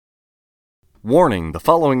Warning, the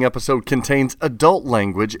following episode contains adult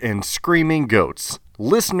language and screaming goats.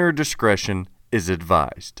 Listener discretion is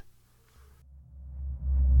advised.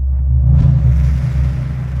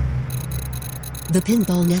 The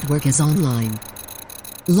Pinball Network is online.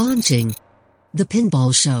 Launching The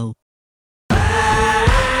Pinball Show.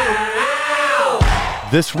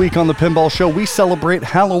 This week on The Pinball Show, we celebrate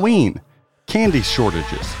Halloween, candy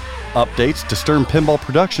shortages, updates to Stern Pinball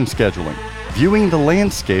production scheduling, viewing the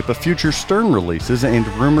landscape of future Stern releases and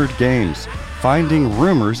rumored games, finding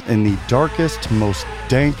rumors in the darkest, most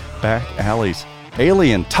dank back alleys,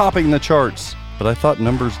 Alien topping the charts, but I thought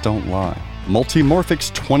numbers don't lie,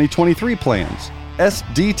 Multimorphics 2023 plans,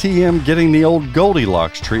 SDTM getting the old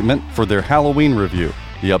Goldilocks treatment for their Halloween review,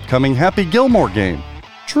 the upcoming Happy Gilmore game,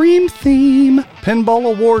 Dream Theme,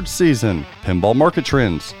 Pinball Awards season, Pinball market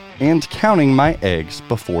trends, and counting my eggs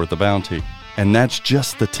before the bounty. And that's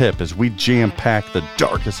just the tip as we jam-pack the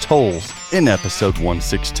darkest holes in episode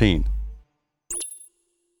 116.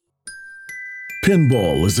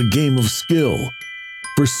 Pinball is a game of skill.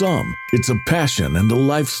 For some, it's a passion and a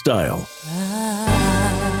lifestyle.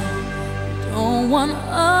 I don't want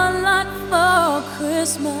a lot for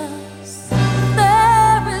Christmas.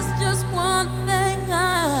 There is just one thing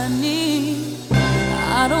I need.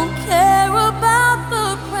 I don't care about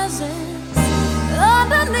the presents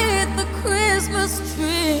underneath the Christmas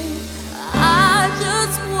tree. I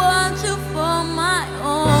just want you for my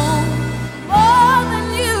own, more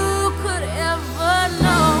than you could ever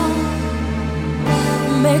know.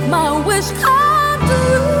 Make my wish come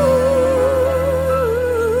true.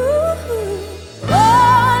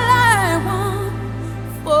 All I want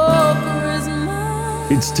for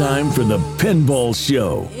Christmas. It's time for the Pinball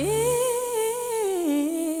Show.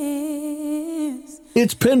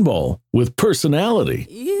 It's pinball with personality.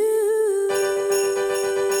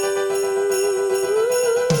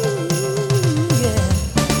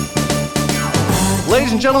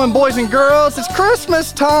 Ladies and gentlemen, boys and girls, it's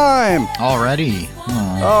Christmas time! Already?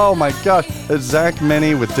 Oh my gosh, it's Zach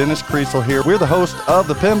Meny with Dennis Kriesel here. We're the host of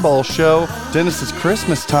The Pinball Show. Dennis, it's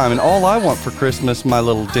Christmas time, and all I want for Christmas, my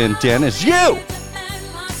little Den, is you!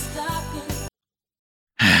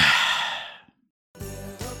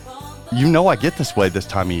 You know I get this way this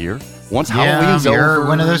time of year. Once Halloween's over.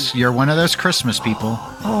 You're one of those Christmas people.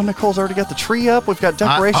 Oh, Nicole's already got the tree up. We've got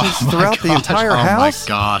decorations throughout the entire house.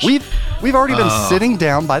 Oh my gosh. We've already been sitting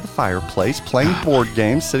down by the fireplace, playing board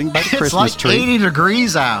games, sitting by the Christmas tree. It's like 80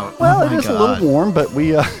 degrees out. Well, it is a little warm, but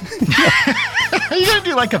we... Are you going to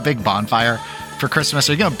do like a big bonfire for Christmas?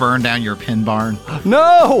 Are you going to burn down your pin barn?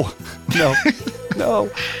 No,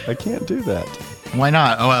 I can't do that. Why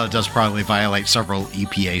not? Oh, well, it does probably violate several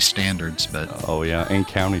EPA standards, but... Oh, yeah, and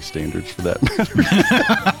county standards for that matter.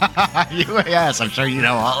 Yes, I'm sure you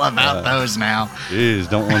know all about those now. Jeez,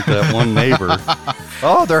 don't want that one neighbor.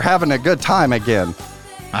 Oh, they're having a good time again.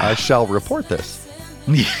 I shall report this.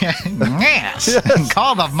 Yes.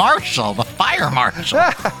 Call the marshal, the fire marshal.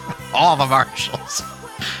 All the marshals.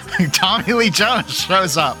 Tommy Lee Jones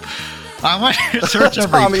shows up. I want you to search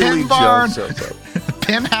every pin barn,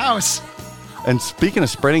 pin house. And speaking of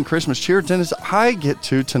spreading Christmas cheer, Dennis, I get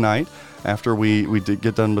to tonight, after we did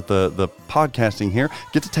get done with the podcasting here,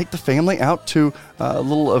 get to take the family out to a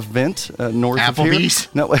little event north Applebee's?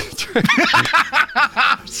 of here.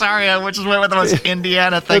 No, sorry, I just went with the most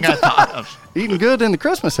Indiana thing I thought of. Eating good in the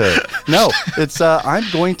Christmas head. No, it's I'm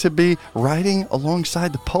going to be riding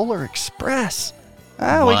alongside the Polar Express.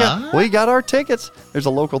 We got our tickets. There's a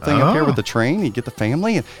local thing up here with the train. You get the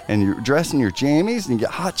family and you dress in your jammies and you get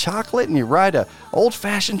hot chocolate and you ride a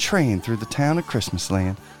old-fashioned train through the town of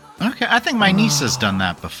Christmasland. Okay, I think my niece has done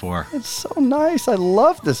that before. It's so nice. I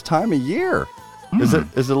love this time of year. Is it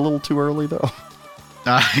a little too early though?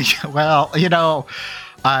 Well,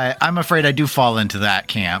 I'm afraid I do fall into that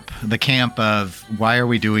camp. The camp of why are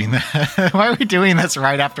we doing that? Why are we doing this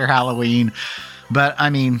right after Halloween? But I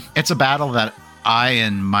mean, it's a battle that I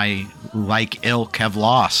and my ilk have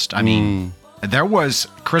lost. I mean, there was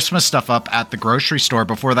Christmas stuff up at the grocery store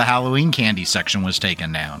before the Halloween candy section was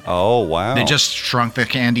taken down. Oh, wow. They just shrunk the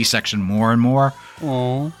candy section more and more.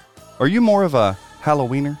 Oh. Are you more of a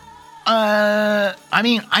Halloweener? I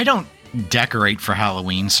mean, I don't decorate for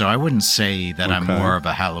Halloween, so I wouldn't say that I'm more of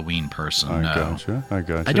a Halloween person. I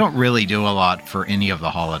gotcha. I don't really do a lot for any of the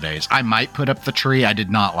holidays. I might put up the tree. I did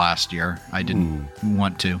not last year. I didn't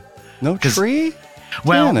want to. No tree?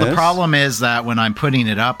 Well, Dennis. The problem is that when I'm putting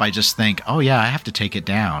it up, I just think, oh yeah, I have to take it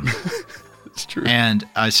down. It's true. And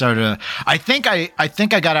I think I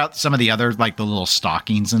got out some of the other, like the little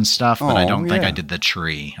stockings and stuff, but I don't think I did the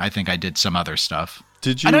tree. I think I did some other stuff.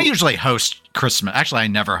 Did you? I don't usually host Christmas. Actually, I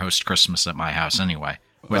never host Christmas at my house anyway.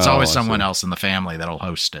 It's always someone else in the family that'll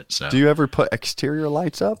host it. So, do you ever put exterior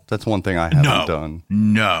lights up? That's one thing I haven't done.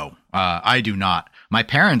 No, I do not. My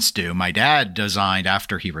parents do. My dad designed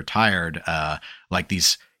after he retired, like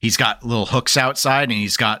these. He's got little hooks outside, and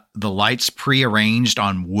he's got the lights prearranged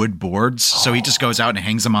on wood boards. So he just goes out and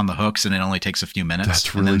hangs them on the hooks, and it only takes a few minutes.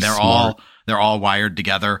 That's really and then smart. they're all wired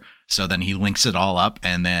together. So then he links it all up,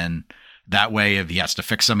 and then that way, if he has to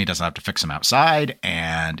fix them, he doesn't have to fix them outside,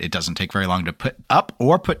 and it doesn't take very long to put up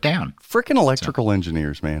or put down. Freaking electrical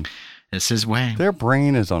engineers, man. It's his way. Their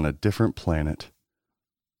brain is on a different planet.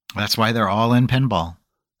 That's why they're all in pinball.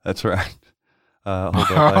 That's right.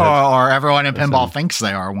 Or everyone in pinball thinks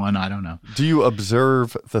they are one. I don't know. Do you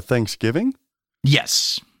observe the Thanksgiving?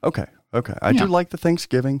 Yes. Okay. I do like the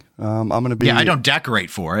Thanksgiving. I'm going to be. Yeah, I don't decorate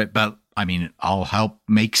for it, but I mean, I'll help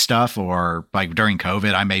make stuff. Or like during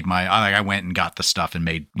COVID, I went and got the stuff and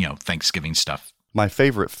made, Thanksgiving stuff. My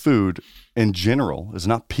favorite food in general is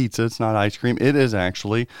not pizza. It's not ice cream. It is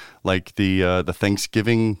actually like the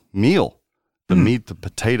Thanksgiving meal. The meat, the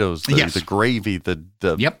potatoes, the gravy, the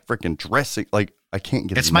freaking dressing. Like, I can't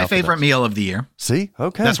get It's my favorite meal of the year. See?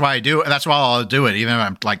 Okay. That's why I do it. That's why I'll do it. Even if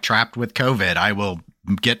I'm like trapped with COVID, I will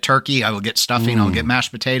get turkey. I will get stuffing. I'll get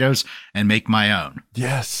mashed potatoes and make my own.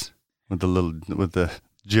 Yes. With the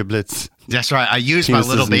giblets. That's right. I use my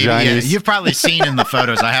little baby. Yeah, you've probably seen in the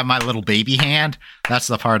photos, I have my little baby hand. That's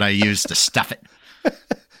the part I use to stuff it.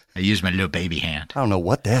 I use my little baby hand. I don't know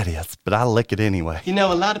what that is, but I lick it anyway. You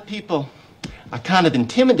know, a lot of people are kind of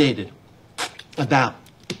intimidated about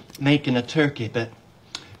making a turkey, but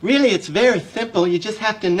really it's very simple. You just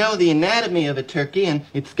have to know the anatomy of a turkey, and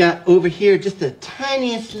it's got over here just the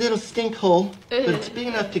tiniest little stink hole, but it's big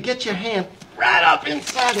enough to get your hand right up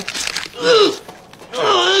inside it.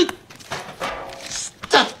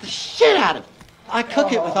 Stuff the shit out of it. I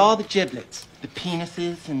cook it with all the giblets, the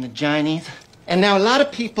penises and the ginies. And now a lot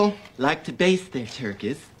of people like to baste their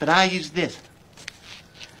turkeys, but I use this.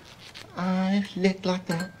 I lick like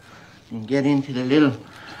that and get into the little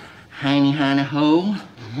hiney hole.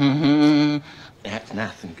 That's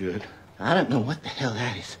nice and good. I don't know what the hell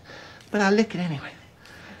that is, but I lick it anyway.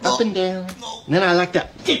 Up and down. And then I like to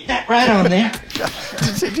stick that right on there.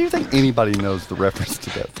 Do you think anybody knows the reference to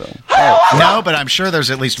that film? No, but I'm sure there's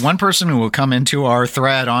at least one person who will come into our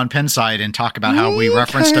thread on Pinside and talk about how we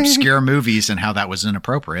referenced obscure movies and how that was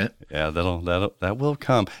inappropriate. Yeah, that will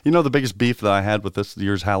come. You know, the biggest beef that I had with this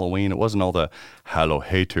year's Halloween, it wasn't all the Hallow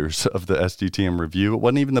haters of the SDTM review. It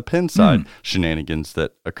wasn't even the Pinside shenanigans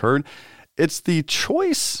that occurred. It's the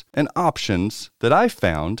choice and options that I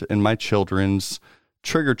found in my children's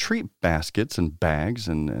trick-or-treat baskets and bags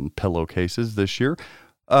and pillowcases this year.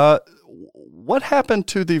 What happened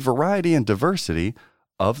to the variety and diversity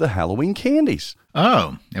of the Halloween candies?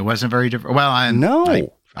 Oh, it wasn't very different. Well,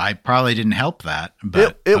 I probably didn't help that,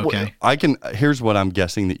 but okay. Here's what I'm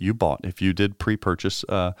guessing that you bought. If you did pre-purchase,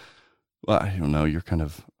 well, I don't know, you're kind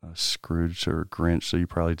of Scrooge or Grinch, so you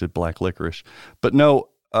probably did black licorice. But no,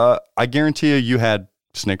 I guarantee you had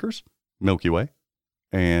Snickers, Milky Way,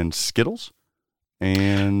 and Skittles,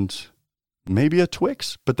 and maybe a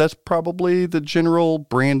Twix, but that's probably the general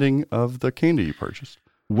branding of the candy you purchased.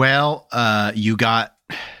 Well, I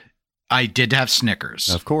did have Snickers.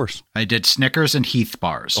 Of course. I did Snickers and Heath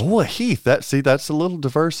bars. Oh, a Heath. That's a little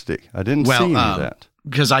diversity. I didn't see any of that.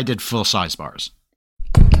 Because I did full-size bars.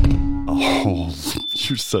 Oh,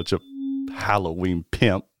 you're such a Halloween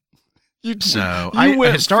pimp.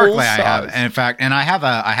 Historically I have, in fact, and I have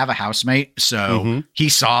a housemate, so he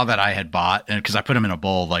saw that I had bought, and because I put him in a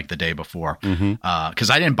bowl like the day before,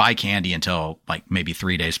 because I didn't buy candy until like maybe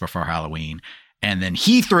 3 days before Halloween. And then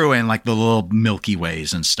he threw in like the little Milky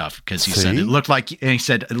Ways and stuff because he said it looked like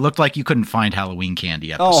you couldn't find Halloween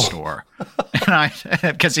candy at the store. And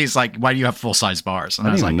because he's like, why do you have full size bars? And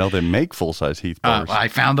I didn't even know they make full size Heath bars. I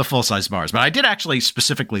found the full size bars, but I did actually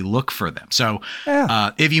specifically look for them. So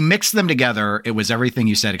if you mix them together, it was everything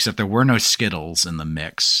you said, except there were no Skittles in the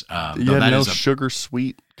mix. You had no sugar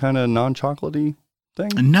sweet kind of non-chocolatey thing?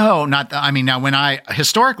 No, not. I mean, now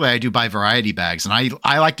historically I do buy variety bags, and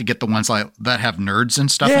I like to get the ones that have nerds and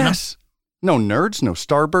stuff in them. No nerds, no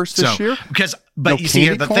Starburst this year. But you see,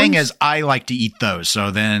 the thing is, I like to eat those. So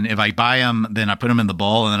then, if I buy them, then I put them in the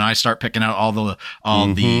bowl, and then I start picking out all the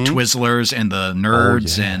Twizzlers and the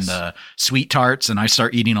nerds and the sweet tarts, and I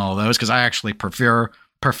start eating all of those because I actually prefer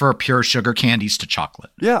pure sugar candies to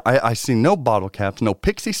chocolate. Yeah, I see no bottle caps, no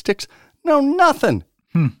pixie sticks, no nothing.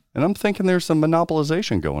 And I'm thinking there's some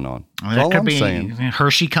monopolization going on. That's That all could I'm be. saying.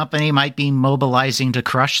 Hershey Company might be mobilizing to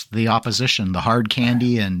crush the opposition, the hard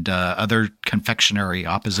candy and other confectionery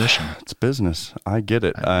opposition. It's business. I get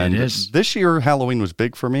it. It is. This year, Halloween was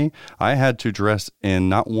big for me. I had to dress in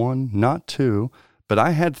not one, not two, but I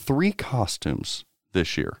had 3 costumes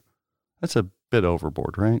this year. That's a bit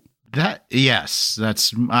overboard, right? Yes,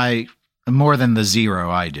 that's more than the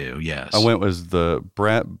 0 I do. Yes, I went as the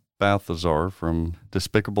Brat Balthazar from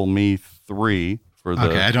Despicable Me 3 for the.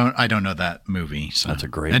 Okay, I don't know that movie. So. That's a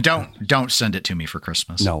great. And don't send it to me for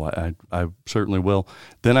Christmas. No, I certainly will.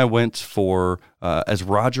 Then I went for as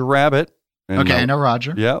Roger Rabbit. Okay, I know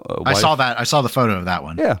Roger. Yeah, I saw that. I saw the photo of that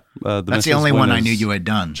one. Yeah, that's the only one I knew you had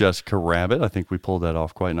done. Jessica Rabbit. I think we pulled that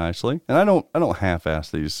off quite nicely. And I don't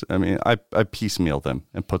half-ass these. I mean, I piecemeal them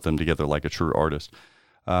and put them together like a true artist.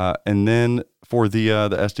 And then for the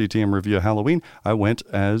SDTM review of Halloween, I went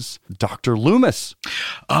as Dr. Loomis.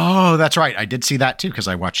 Oh, that's right. I did see that too because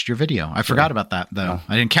I watched your video. I forgot about that though.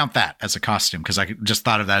 I didn't count that as a costume because I just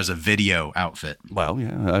thought of that as a video outfit. Well,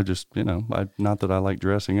 yeah, I just not that I like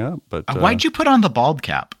dressing up, but why'd you put on the bald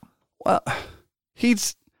cap? Well, he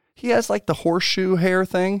has like the horseshoe hair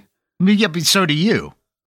thing. Yeah, but so do you.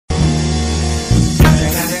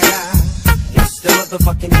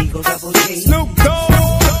 Snoop Dogg.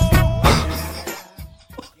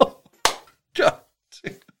 God,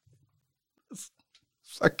 dude. That's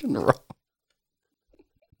fucking wrong.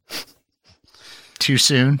 Too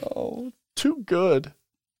soon? Oh, too good.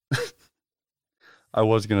 I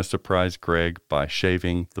was going to surprise Greg by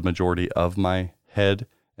shaving the majority of my head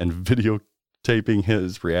and videotaping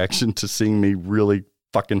his reaction to seeing me really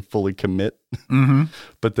fucking fully commit. Mm-hmm.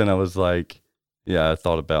 But then I was like, yeah, I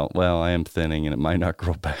thought about, well, I am thinning and it might not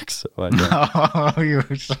grow back. So I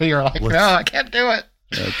don't. So you're like, no, I can't do it.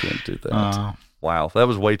 I can't do that. Wow, that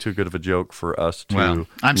was way too good of a joke for us to. Well,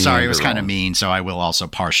 I'm sorry, it was kind of mean, so I will also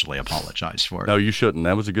partially apologize for it. No, you shouldn't.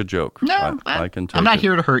 That was a good joke. No, I can take I'm not it.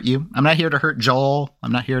 here to hurt you. I'm not here to hurt Joel.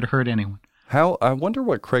 I'm not here to hurt anyone. I wonder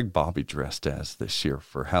what Craig Bobby dressed as this year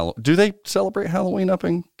for Halloween. Do they celebrate Halloween up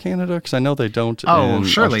in Canada? Because I know they don't in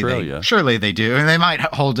Australia. Surely they do. And they might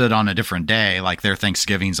hold it on a different day, like their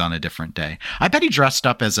Thanksgiving's on a different day. I bet he dressed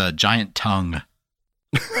up as a giant tongue.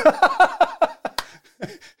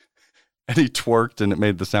 And he twerked and it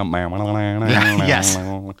made the sound.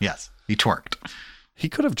 Yes, he twerked. He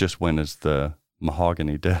could have just went as the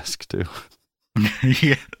mahogany desk too.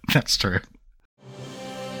 Yeah, that's true.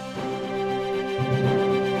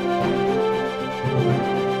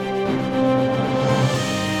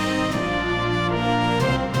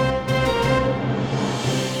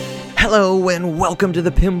 Hello and welcome to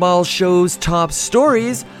the Pinball Show's Top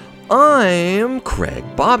Stories. I'm Craig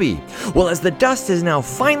Bobby. Well, as the dust is now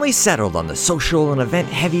finally settled on the social and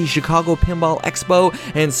event-heavy Chicago Pinball Expo,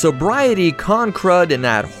 and sobriety, con crud, and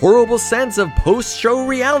that horrible sense of post-show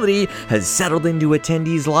reality has settled into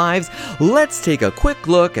attendees' lives, let's take a quick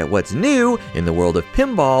look at what's new in the world of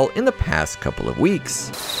pinball in the past couple of weeks.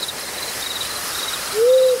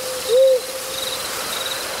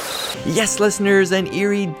 Yes, listeners, an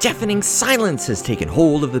eerie, deafening silence has taken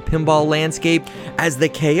hold of the pinball landscape as the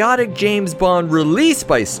chaotic James Bond release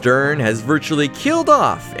by Stern has virtually killed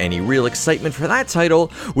off any real excitement for that title,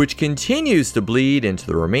 which continues to bleed into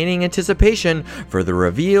the remaining anticipation for the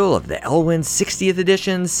reveal of the Elwyn 60th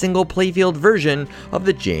edition single playfield version of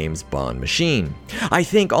the James Bond machine. I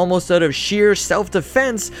think almost out of sheer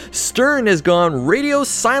self-defense, Stern has gone radio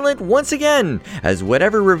silent once again, as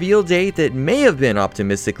whatever reveal date that may have been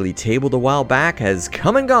optimistically tabled a while back has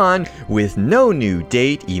come and gone, with no new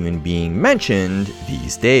date even being mentioned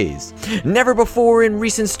these days. Never before in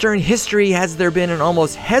recent Stern history has there been an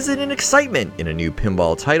almost hesitant excitement in a new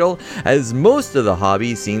pinball title, as most of the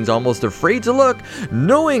hobby seems almost afraid to look,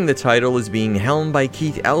 knowing the title is being helmed by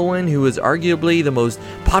Keith Elwyn, who is arguably the most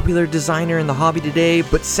popular designer in the hobby today,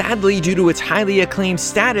 but sadly, due to its highly acclaimed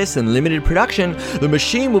status and limited production, the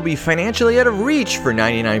machine will be financially out of reach for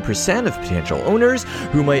 99% of potential owners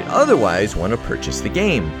who might otherwise want to purchase the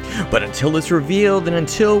game. But until it's revealed and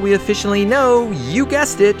until we officially know, you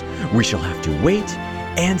guessed it, we shall have to wait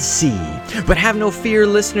and see. But have no fear,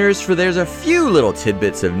 listeners, for there's a few little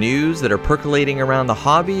tidbits of news that are percolating around the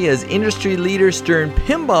hobby as industry leader Stern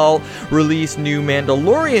Pinball released new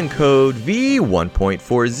Mandalorian code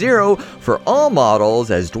V1.40 for all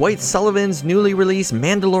models, as Dwight Sullivan's newly released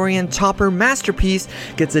Mandalorian Topper Masterpiece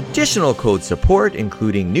gets additional code support,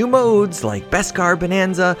 including new modes like Beskar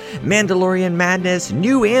Bonanza, Mandalorian Madness,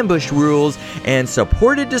 new ambush rules, and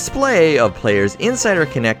supported display of players'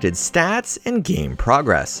 insider-connected stats and game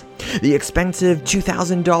progress. The expensive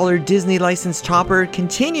 $2,000 Disney licensed topper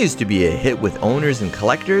continues to be a hit with owners and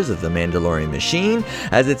collectors of the Mandalorian machine,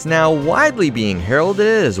 as it's now widely being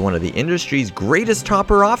heralded as one of the industry's greatest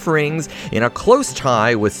topper offerings, in a close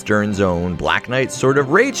tie with Stern's own Black Knight Sword of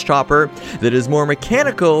Rage topper that is more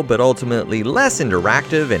mechanical but ultimately less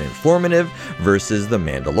interactive and informative versus the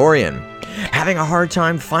Mandalorian. Having a hard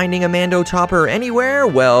time finding a Mando topper anywhere?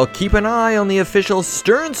 Well, keep an eye on the official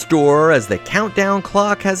Stern store, as the countdown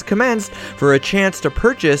clock has commenced for a chance to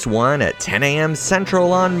purchase one at 10 a.m.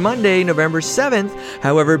 Central on Monday, November 7th.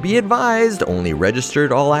 However, be advised, only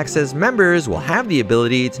registered All Access members will have the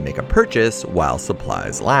ability to make a purchase while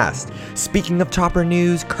supplies last. Speaking of topper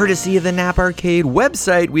news, courtesy of the Nap Arcade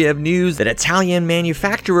website, we have news that Italian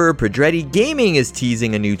manufacturer Pedretti Gaming is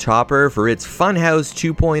teasing a new topper for its Funhouse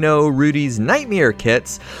 2.0 Rudy's Nightmare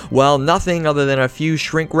kits. While nothing other than a few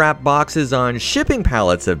shrink wrap boxes on shipping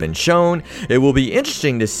pallets have been shown, it will be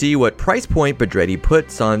interesting to see what price point Pedretti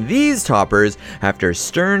puts on these toppers after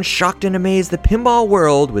Stern shocked and amazed the pinball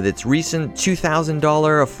world with its recent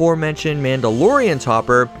 $2,000 aforementioned Mandalorian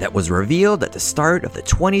topper that was revealed at the start of the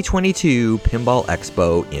 2022 Pinball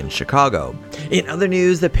Expo in Chicago. In other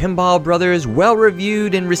news, the Pinball Brothers'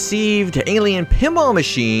 well-reviewed and received Alien Pinball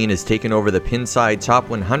machine has taken over the Pinside Top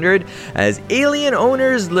 100, as Alien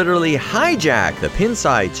owners literally hijack the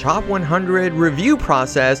Pinside Top 100 review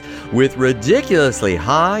process with ridiculously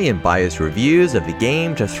high and biased reviews of the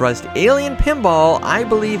game to thrust Alien Pinball, I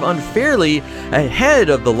believe unfairly, ahead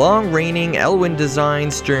of the long-reigning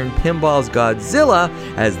Elwyn-designed Stern Pinball's Godzilla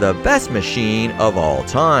as the best machine of all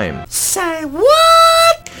time. Say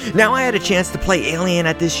what? Now, I had a chance to play Alien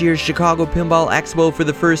at this year's Chicago Pinball Expo for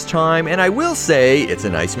the first time, and I will say it's a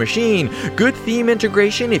nice machine. Good theme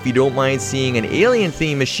integration if you don't mind seeing an Alien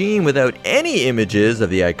theme machine without any images of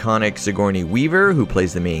the iconic Sigourney Weaver, who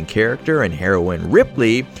plays the main character and heroine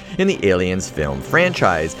Ripley in the Aliens film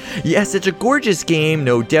franchise. Yes, it's a gorgeous game,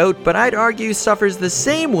 no doubt, but I'd argue suffers the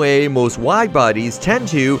same way most wide bodies tend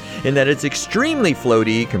to, in that it's extremely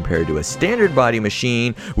floaty compared to a standard body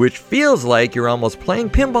machine, which feels like you're almost playing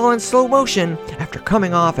pinball in slow motion after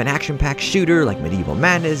coming off an action-packed shooter like Medieval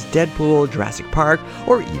Madness, Deadpool, Jurassic Park,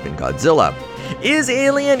 or even Godzilla. Is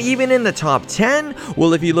Alien even in the top 10?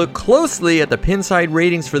 Well, if you look closely at the Pinside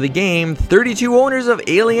ratings for the game, 32 owners of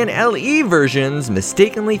Alien LE versions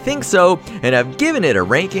mistakenly think so and have given it a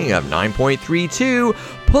ranking of 9.32,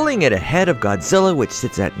 pulling it ahead of Godzilla, which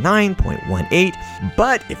sits at 9.18.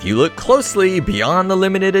 But if you look closely beyond the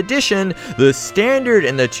limited edition, the standard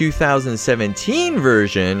and the 2017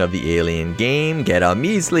 version of the Alien game get a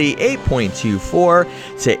measly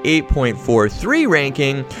 8.24 to 8.43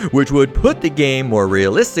 ranking, which would put the game more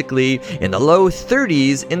realistically in the low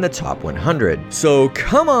 30s in the top 100. So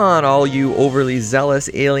come on, all you overly zealous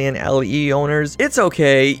Alien LE owners. It's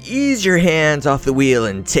okay, ease your hands off the wheel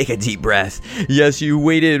and take a deep breath. Yes, you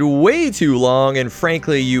waited way too long, and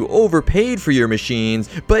frankly, you overpaid for your machines,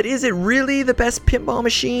 but is it really the best pinball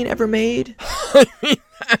machine ever made? I mean,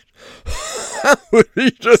 that would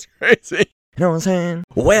be just crazy. You know what I'm saying?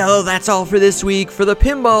 Well, that's all for this week for the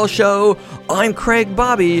Pinball Show. I'm Craig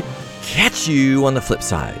Bobby. Catch you on the flip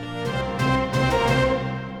side.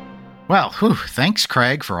 Well, thanks,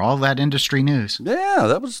 Craig, for all that industry news. Yeah,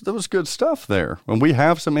 that was good stuff there. And we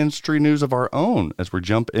have some industry news of our own as we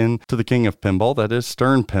jump into the king of pinball, that is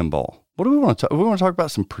Stern Pinball. What do we want to talk? We want to talk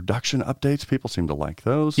about some production updates. People seem to like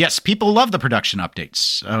those. Yes, people love the production updates.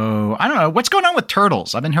 So I don't know what's going on with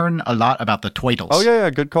Turtles. I've been hearing a lot about the Twiddles. Oh yeah,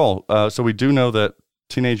 good call. So we do know that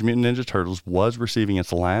Teenage Mutant Ninja Turtles was receiving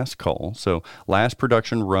its last call. So last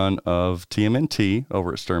production run of TMNT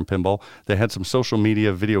over at Stern Pinball. They had some social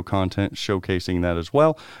media video content showcasing that as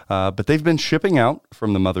well. But they've been shipping out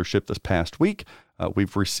from the mothership this past week.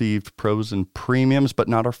 We've received pros and premiums, but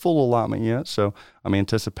not our full allotment yet. So I'm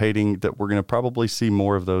anticipating that we're going to probably see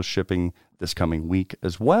more of those shipping this coming week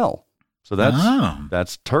as well. So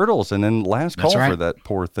that's Turtles. And then last call for that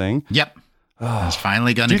poor thing. Yep. It's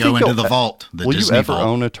finally going to go into the vault. The will Disney you ever vault.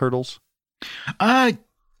 own a Turtles? I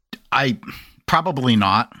probably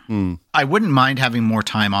not. I wouldn't mind having more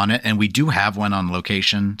time on it, and we do have one on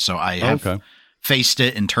location, so I have faced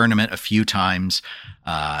it in tournament a few times.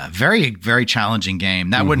 Very, very challenging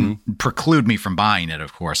game. That wouldn't preclude me from buying it,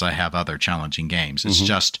 of course. I have other challenging games. It's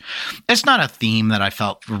just, it's not a theme that I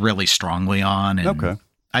felt really strongly on. And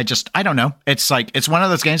I don't know. It's one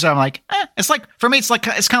of those games that I'm like, it's like, for me, it's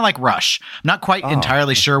kind of like Rush. I'm not quite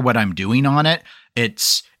entirely sure what I'm doing on it.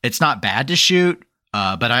 It's not bad to shoot,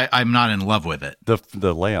 but I'm not in love with it.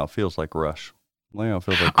 The layout feels like Rush. layout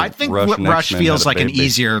feels like I think Rush feels like an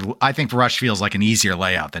easier. I think Rush feels like an easier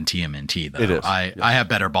layout than TMNT. Though it is. I have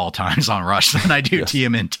better ball times on Rush than I do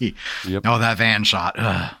TMNT. Yep. Oh, that van shot.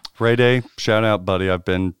 Ugh. Ray Day, shout out, buddy. I've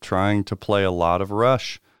been trying to play a lot of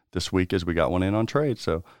Rush this week as we got one in on trade.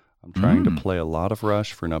 So I'm trying to play a lot of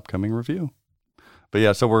Rush for an upcoming review. But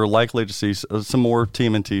yeah, so we're likely to see some more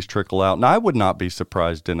TMNTs trickle out. And I would not be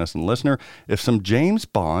surprised, Dennis and listener, if some James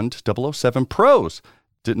Bond 007 Pros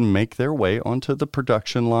didn't make their way onto the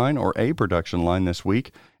production line or a production line this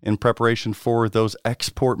week in preparation for those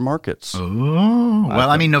export markets. Oh, well,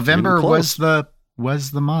 I mean, November was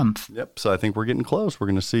the month. Yep. So I think we're getting close. We're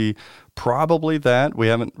going to see probably that. We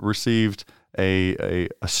haven't received a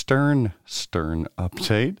Stern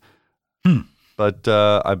update. But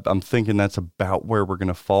I'm thinking that's about where we're going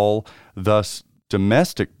to fall. Thus,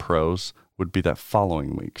 domestic pros would be that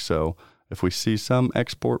following week. So if we see some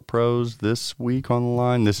export pros this week on the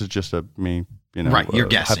line, this is just me, right? You're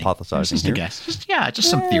guessing, hypothesizing just here. A guess. Just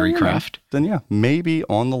some theory craft. Then maybe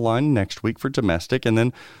on the line next week for domestic, and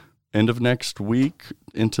then end of next week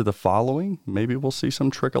into the following, maybe we'll see some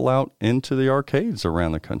trickle out into the arcades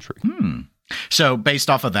around the country. So based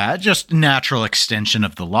off of that, just natural extension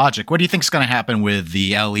of the logic, what do you think is going to happen with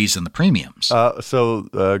the LEs and the premiums?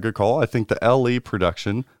 Good call. I think the LE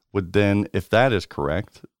production would then, if that is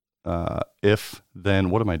correct, then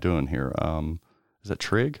what am I doing here? Is that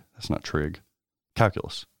trig? That's not trig.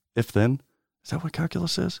 Calculus. If then, is that what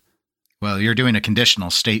calculus is? Well, you're doing a conditional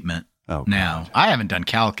statement now. God. I haven't done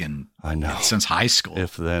calc since high school.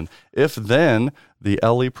 If then, the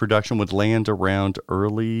LE production would land around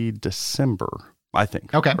early December, I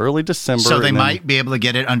think. Okay. Early December. So they might be able to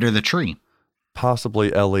get it under the tree.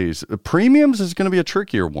 Possibly LEs. Premiums is going to be a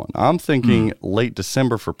trickier one. I'm thinking late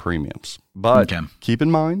December for premiums. But keep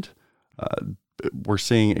in mind, we're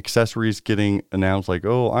seeing accessories getting announced like,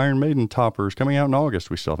 Iron Maiden toppers coming out in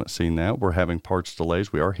August. We still haven't seen that. We're having parts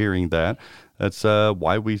delays. We are hearing that. That's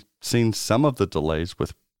why we've seen some of the delays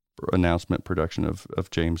with announcement production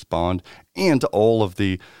of James Bond and all of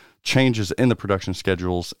the changes in the production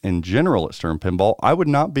schedules in general at Stern Pinball. I would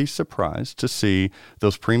not be surprised to see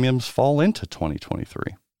those premiums fall into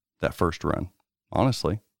 2023, that first run.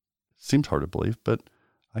 Honestly, seems hard to believe, but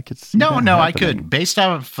I could see I could. Based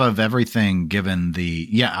off of everything given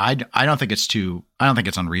I don't think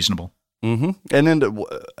it's unreasonable. Mm-hmm. And then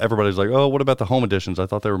everybody's like, what about the home editions? I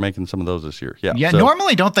thought they were making some of those this year. Yeah.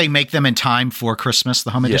 Normally, don't they make them in time for Christmas,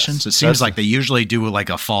 the home editions? It seems like they usually do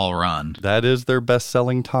like a fall run. That is their best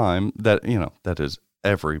selling time. That is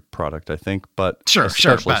every product, I think, but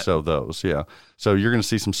especially so those. Yeah. So you're going to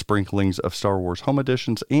see some sprinklings of Star Wars home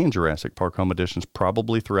editions and Jurassic Park home editions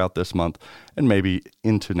probably throughout this month and maybe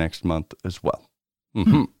into next month as well.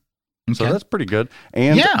 Mm-hmm. Okay. So that's pretty good.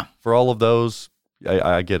 And for all of those,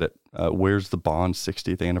 I get it. Where's the Bond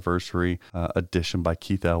 60th anniversary edition by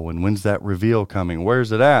Keith Elwin? When's that reveal coming?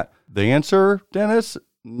 Where's it at? The answer, Dennis,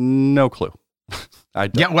 no clue.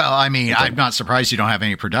 I'm not surprised you don't have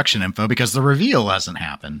any production info because the reveal hasn't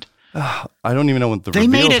happened. I don't even know when the reveal is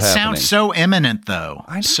happening. They made it happening. sound so imminent, though.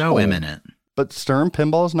 So imminent. But Stern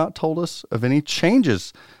Pinball has not told us of any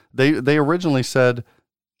changes. They originally said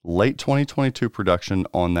late 2022 production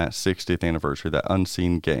on that 60th anniversary, that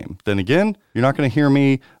unseen game. Then again, you're not going to hear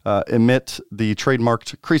me emit the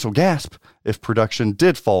trademarked Creasel gasp if production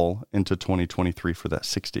did fall into 2023 for that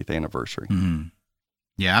 60th anniversary. Mm-hmm.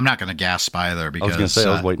 Yeah, I'm not going to gasp either because I was going to say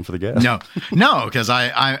I was waiting for the gasp. No, because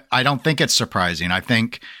I don't think it's surprising. I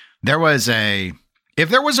think if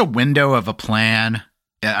there was a window of a plan,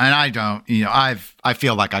 and I don't, I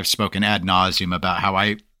feel like I've spoken ad nauseum about how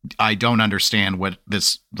I don't understand what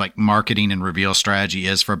this like marketing and reveal strategy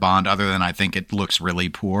is for Bond, other than I think it looks really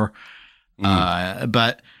poor.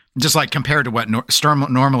 But just like compared to what Stern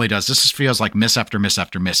normally does, this feels like miss after miss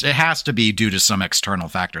after miss. It has to be due to some external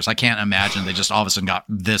factors. I can't imagine they just all of a sudden got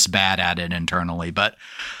this bad at it internally. But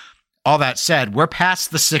all that said, we're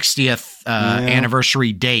past the 60th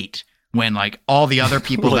anniversary date when like all the other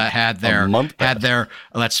people that had their,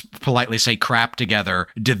 let's politely say, crap together,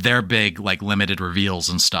 did their big like limited reveals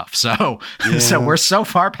and stuff. So we're so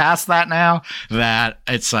far past that now that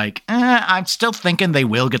it's like, I'm still thinking they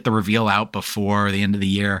will get the reveal out before the end of the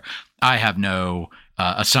year. I have no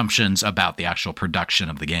assumptions about the actual production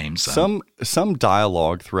of the game. So. Some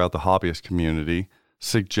dialogue throughout the hobbyist community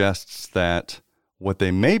suggests that what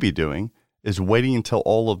they may be doing is waiting until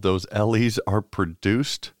all of those LEs are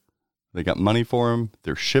produced. They got money for them.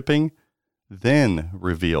 They're shipping. Then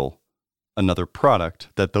reveal another product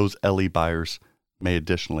that those LE buyers may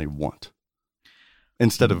additionally want.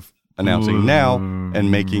 Instead of announcing now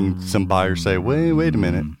and making some buyers say, wait a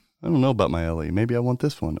minute. I don't know about my LE. Maybe I want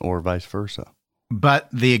this one, or vice versa. But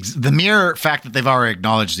the mere fact that they've already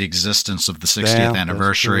acknowledged the existence of the 60th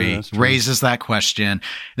anniversary that's true. raises that question.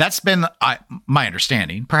 That's been my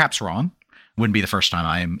understanding, perhaps wrong. Wouldn't be the first time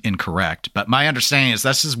I am incorrect, but my understanding is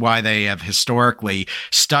this is why they have historically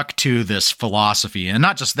stuck to this philosophy, and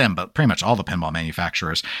not just them, but pretty much all the pinball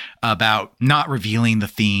manufacturers, about not revealing the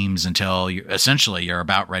themes until you're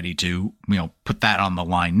about ready to, put that on the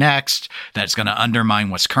line next. That's going to undermine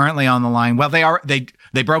what's currently on the line. Well,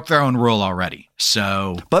 they broke their own rule already.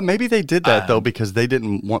 So, but maybe they did that though because they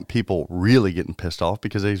didn't want people really getting pissed off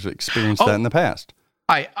because they've experienced that in the past.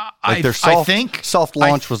 I think soft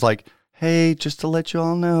launch was like, hey, just to let you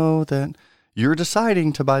all know that you're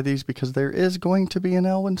deciding to buy these because there is going to be an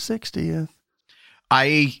Elwyn 60th.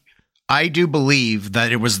 I do believe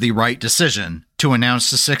that it was the right decision to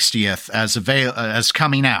announce the 60th as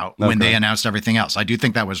coming out when they announced everything else. I do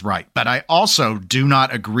think that was right. But I also do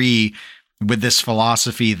not agree with this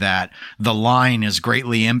philosophy that the line is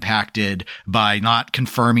greatly impacted by not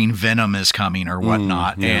confirming Venom is coming or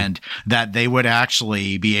whatnot, and that they would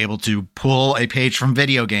actually be able to pull a page from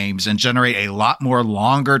video games and generate a lot more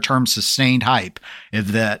longer term sustained hype if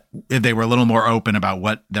they were a little more open about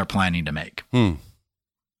what they're planning to make.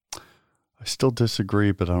 I still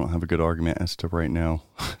disagree, but I don't have a good argument as to right now.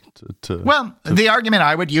 The argument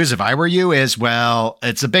I would use if I were you is,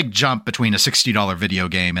 it's a big jump between a $60 video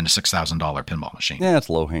game and a $6,000 pinball machine. Yeah, it's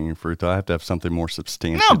low-hanging fruit, though. I have to have something more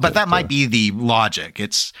substantial. No, but that might be the logic.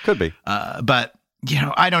 Could be. But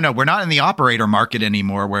I don't know. We're not in the operator market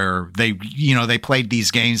anymore where they played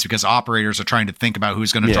these games because operators are trying to think about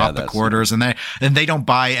who's going to drop the quarters, and they don't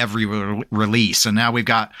buy every release. And now we've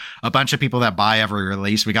got a bunch of people that buy every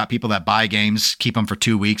release. We got people that buy games, keep them for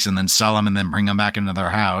 2 weeks, and then sell them and then bring them back into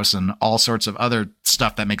their house, and all sorts of other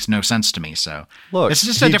stuff that makes no sense to me. So look, it's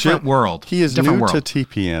just a different world. He is new to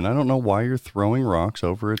TPN. I don't know why you're throwing rocks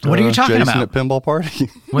over at what are you talking Jason about? At Pinball Party.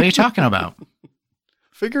 What are you talking about?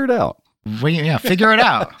 Figure it out. Figure it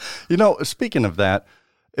out. Speaking of that,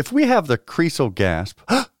 if we have the creasel gasp,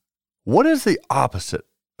 what is the opposite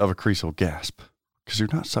of a creasel gasp? Because you're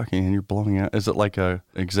not sucking and you're blowing out. Is it like a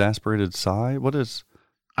exasperated sigh? What is?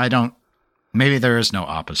 Maybe there is no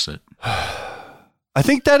opposite. I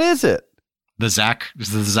think that is it. The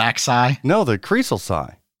Zach sigh? No, the creasel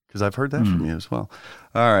sigh. Because I've heard that from you as well.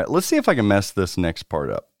 All right, let's see if I can mess this next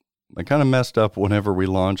part up. I kind of messed up whenever we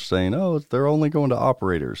launched saying, they're only going to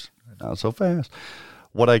operators. Not so fast.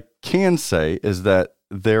 What I can say is that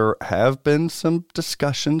there have been some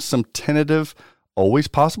discussions, some tentative, always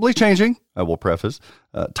possibly changing, I will preface,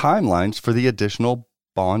 timelines for the additional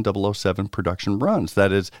Bond 007 production runs.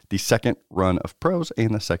 That is the second run of pros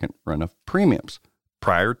and the second run of premiums.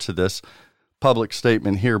 Prior to this public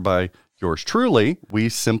statement here by yours truly, we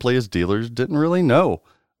simply as dealers didn't really know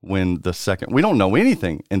when we don't know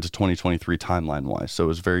anything into 2023 timeline wise. So it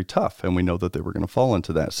was very tough. And we know that they were going to fall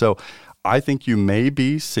into that. So I think you may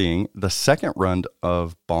be seeing the second run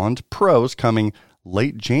of Bond Pros coming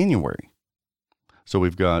late January. So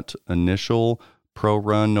we've got initial pro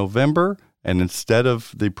run November. And instead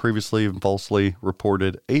of the previously and falsely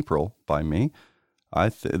reported April by me,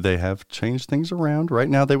 they have changed things around. Right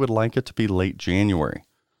now, they would like it to be late January.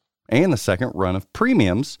 And the second run of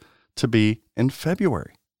premiums to be in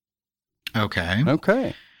February.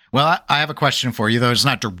 Okay. Well, I have a question for you, though. It's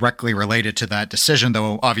not directly related to that decision,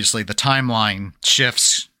 though obviously the timeline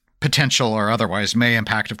shifts, potential or otherwise, may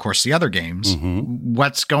impact, of course, the other games.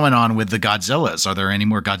 What's going on with the Godzillas? Are there any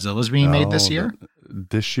more Godzillas being made this year?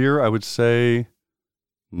 This year, I would say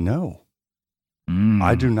no.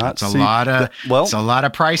 I do not see. It's a lot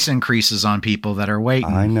of price increases on people that are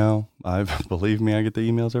waiting. I know. Believe me, I get the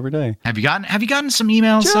emails every day. Have you gotten some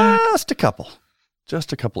emails?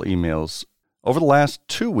 Just a couple emails. Over the last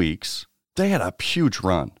 2 weeks, they had a huge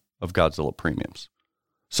run of Godzilla premiums.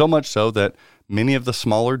 So much so that many of the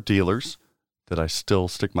smaller dealers that I still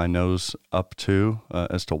stick my nose up to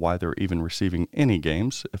as to why they're even receiving any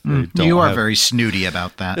games. If they don't you are very snooty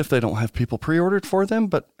about that. If they don't have people pre-ordered for them,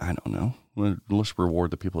 but I don't know. Let's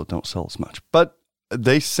reward the people that don't sell as much. But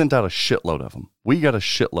they sent out a shitload of them. We got a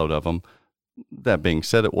shitload of them. That being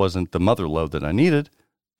said, it wasn't the mother load that I needed,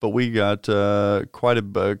 but we got quite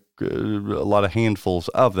a lot of handfuls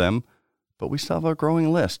of them, but we still have a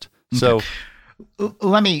growing list. So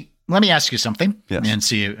let me ask you something. Yes. And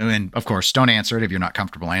see, and of course, don't answer it if you're not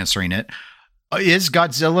comfortable answering it. Is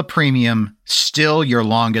Godzilla Premium still your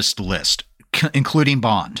longest list, including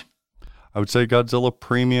Bond? I would say Godzilla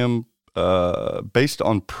Premium, based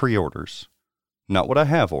on pre-orders, not what I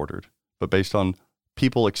have ordered, but based on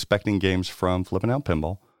people expecting games from Flippin' Out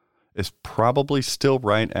Pinball, is probably still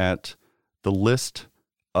right at the list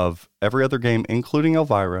of every other game, including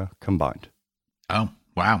Elvira, combined. Oh,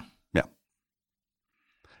 wow. Yeah.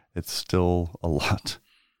 It's still a lot.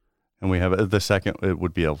 And we have the second, it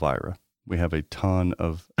would be Elvira. We have a ton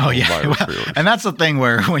of Elvira pre-orders. And that's the thing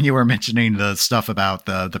where when you were mentioning the stuff about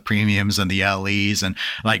the premiums and the LEs and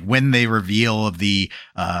like when they reveal of the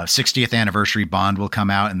 60th anniversary Bond will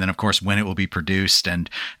come out, and then of course when it will be produced,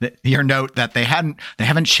 and your note that they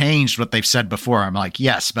haven't changed what they've said before. I'm like,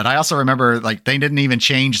 yes, but I also remember like they didn't even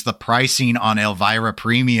change the pricing on Elvira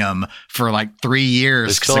Premium for like 3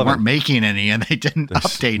 years because they weren't making any, and they didn't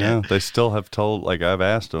update it. They still have told, like I've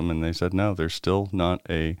asked them, and they said no, there's still not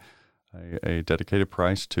a dedicated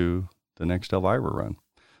price to the next Elvira run.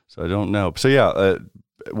 So I don't know. So yeah,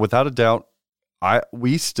 without a doubt,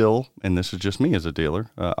 we still, and this is just me as a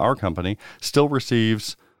dealer, our company still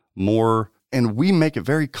receives more, and we make it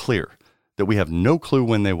very clear that we have no clue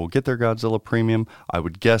when they will get their Godzilla Premium. I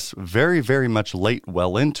would guess very, very much late,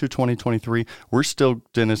 well into 2023. We're still,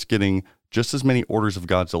 Dennis, getting just as many orders of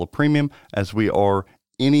Godzilla Premium as we are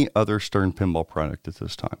any other Stern Pinball product at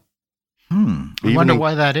this time. I wonder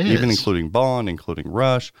why that is. Even including Bond, including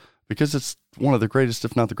Rush, because it's one of the greatest,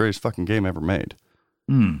 if not the greatest fucking game ever made.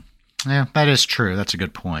 Yeah, that is true. That's a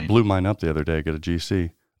good point. Blew mine up the other day. I got a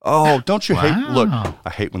GC. Oh, don't you hate? Look, I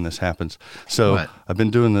hate when this happens. So what? I've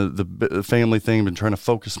been doing the family thing, been trying to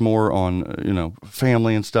focus more on,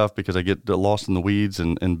 family and stuff because I get lost in the weeds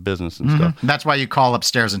and business and stuff. That's why you call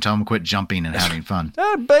upstairs and tell them quit jumping and having fun.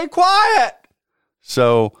 Be quiet.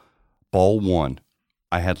 So ball one,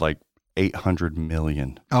 I had like 800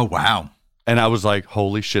 million. Oh, wow. And I was like,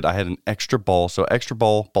 holy shit, I had an extra ball. So extra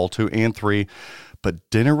ball 2 and 3, but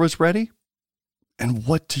dinner was ready. And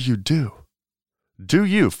what do? Do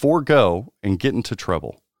you forego and get into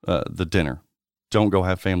trouble? The dinner. Don't go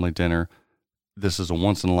have family dinner. This is a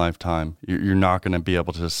once in a lifetime. You're not going to be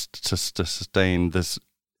able to sustain this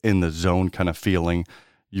in the zone kind of feeling.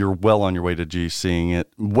 You're well on your way to GCing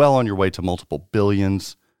it, well on your way to multiple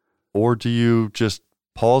billions. Or do you just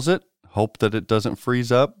pause it, hope that it doesn't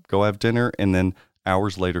freeze up, go have dinner, and then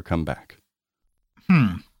hours later come back?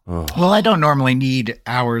 Well, I don't normally need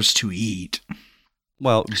hours to eat.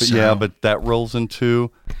 Well, but that rolls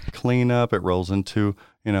into cleanup. It rolls into,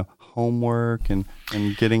 homework and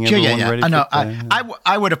getting everyone ready.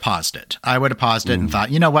 I would have paused it. And thought,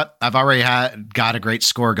 you know what? I've already got a great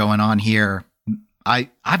score going on here.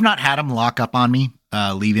 I've not had them lock up on me,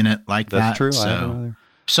 leaving it like that. That's true.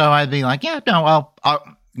 So I'd be like,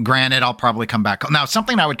 granted, I'll probably come back. Now,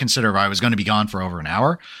 something I would consider if I was going to be gone for over an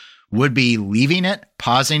hour would be leaving it,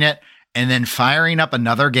 pausing it, and then firing up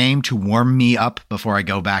another game to warm me up before I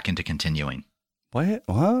go back into continuing. What?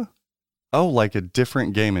 Oh, like a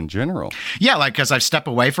different game in general. Yeah, like because I step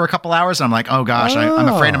away for a couple hours and I'm like, oh gosh, I'm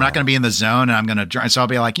afraid I'm not going to be in the zone and I'm going to. So I'll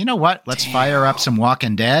be like, you know what? Let's fire up some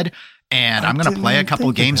Walking Dead. And I'm going to play a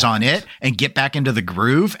couple games on it and get back into the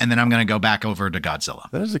groove. And then I'm going to go back over to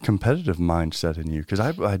Godzilla. That is a competitive mindset in you, because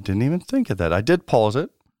I didn't even think of that. I did pause it,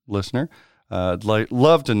 listener. I'd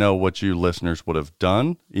love to know what you listeners would have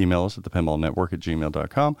done. Email us at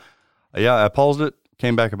thepinballnetwork@gmail.com. I paused it,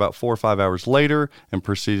 came back about 4 or 5 hours later, and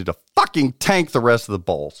proceeded to fucking tank the rest of the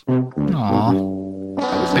balls. Aww.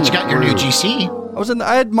 But you got your new GC.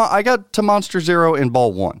 I got to Monster Zero in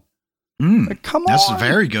ball 1. Come on. That's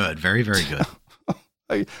very good. Very, very good.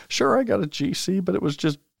 I got a GC, but it was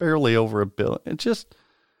just barely over $1 billion. It just,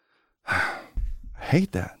 I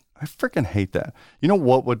hate that. I freaking hate that. You know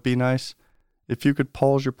what would be nice? If you could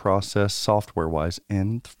pause your process software-wise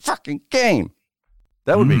in the fucking game.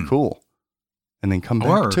 That would be cool. And then come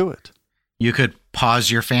back to it. You could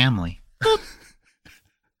pause your family.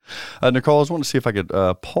 Nicole, I was wanting to see if I could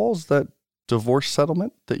pause that divorce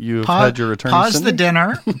settlement that you've had your attorney pause the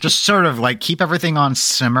dinner. Just sort of like keep everything on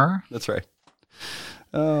simmer. That's right.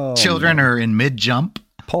 Children are in mid-jump.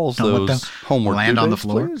 Pause those homework land on the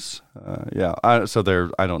floor. Please. I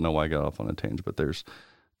don't know why I got off on a tangent, but there's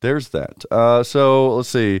that. So let's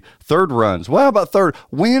see. Third runs. Well, how about third?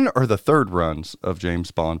 When are the third runs of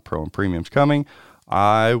James Bond Pro and Premiums coming?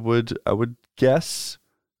 I would guess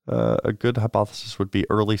a good hypothesis would be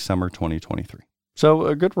early summer 2023. So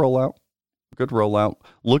a good rollout.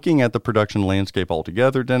 Looking at the production landscape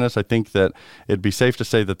altogether, Dennis, I think that it'd be safe to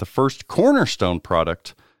say that the first cornerstone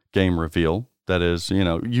product game reveal, that is,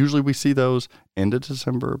 usually we see those end of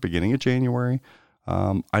December, beginning of January.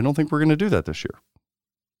 I don't think we're going to do that this year.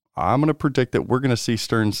 I'm going to predict that we're going to see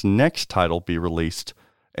Stern's next title be released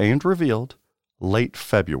and revealed late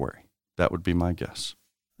February. That would be my guess.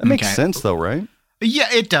 That makes sense though, right? Yeah,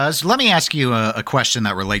 it does. Let me ask you a question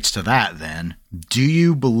that relates to that then. Do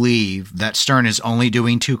you believe that Stern is only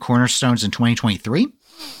doing 2 cornerstones in 2023?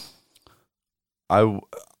 I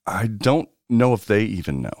don't know if they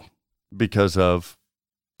even know. because of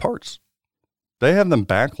parts. They have them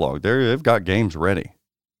backlogged. They've got games ready.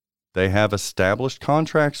 They have established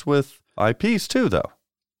contracts with IPs too, though.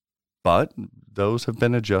 But those have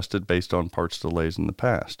been adjusted based on parts delays in the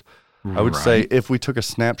past. I would say if we took a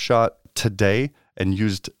snapshot today and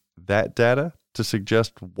used that data to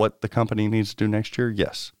suggest what the company needs to do next year,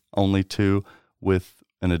 yes, only two with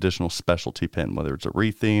an additional specialty pin, whether it's a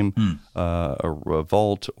retheme, a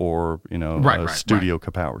vault, or a studio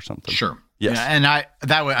kapow or something. Sure. Yes. Yeah,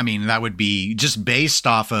 and that would be just based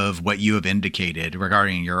off of what you have indicated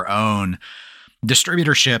regarding your own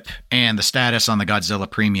distributorship and the status on the Godzilla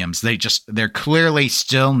premiums. They're clearly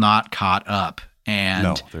still not caught up. And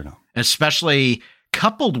no, they're not. Especially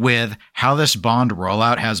coupled with how this Bond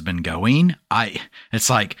rollout has been going, it's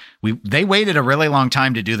like they waited a really long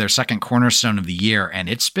time to do their second cornerstone of the year, and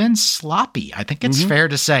it's been sloppy. I think it's fair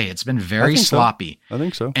to say it's been very sloppy. I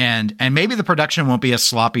think so. And maybe the production won't be as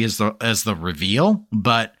sloppy as the reveal,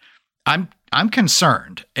 but I'm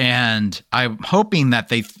concerned, and I'm hoping that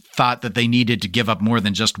they thought that they needed to give up more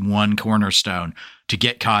than just one cornerstone to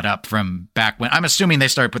get caught up from back when. I'm assuming they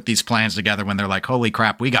started put these plans together when they're like, holy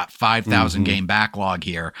crap, we got 5,000 game backlog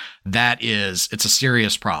here. It's a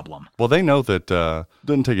serious problem. Well, they know that it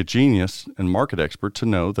doesn't take a genius and market expert to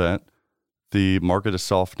know that the market is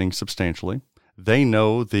softening substantially. They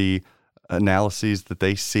know the analyses that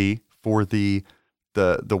they see for the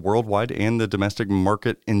worldwide and the domestic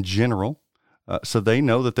market in general. So they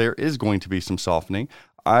know that there is going to be some softening.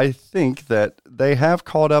 I think that they have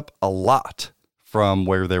caught up a lot from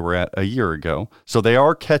where they were at a year ago. So they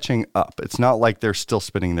are catching up. It's not like they're still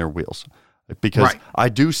spinning their wheels. Because I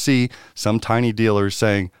do see some tiny dealers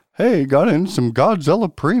saying, hey, got in some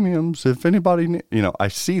Godzilla premiums. If anybody, I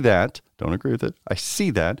see that. Don't agree with it. I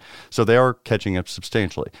see that. So they are catching up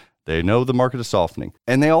substantially. They know the market is softening.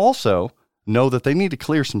 And they also know that they need to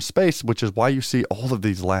clear some space, which is why you see all of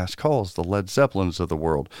these last calls, the Led Zeppelins of the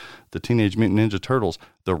world, the Teenage Mutant Ninja Turtles,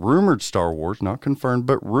 the rumored Star Wars, not confirmed,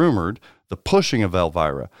 but rumored, the pushing of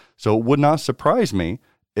Elvira. So it would not surprise me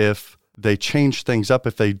if they change things up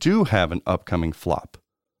if they do have an upcoming flop,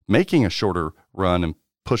 making a shorter run and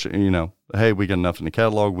pushing, hey, we got enough in the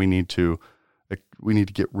catalog. We need to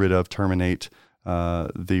get rid of, terminate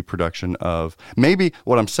the production of. Maybe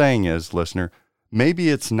what I'm saying is, listener, maybe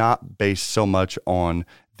it's not based so much on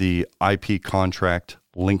the IP contract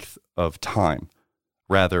length of time,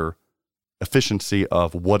 rather efficiency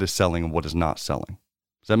of what is selling and what is not selling.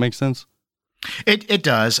 Does that make sense? It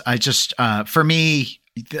does. I just, for me,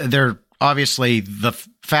 they're obviously the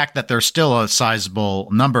fact that there's still a sizable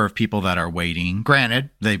number of people that are waiting. Granted,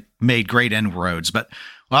 they made great inroads, but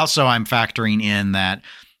also I'm factoring in that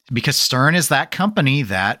because Stern is that company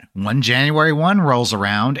that when January 1 rolls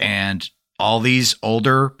around and all these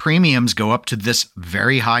older premiums go up to this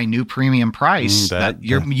very high new premium price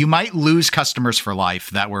you might lose customers for life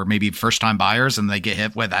that were maybe first-time buyers and they get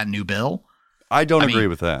hit with that new bill. I don't agree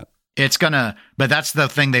with that. But that's the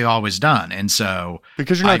thing they've always done. And so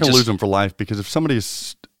because you're not going to lose them for life, because if somebody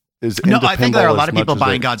is I think there are a lot of people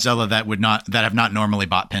buying Godzilla that have not normally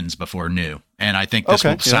bought pins before new. And I think this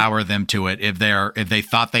will sour them to it if they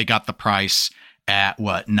thought they got the price at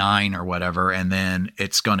what, 9 or whatever, and then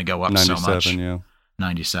it's going to go up so much.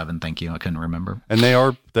 97, thank you. I couldn't remember. And they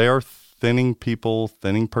are thinning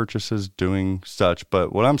purchases, doing such.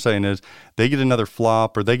 But what I'm saying is they get another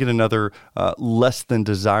flop or they get another less than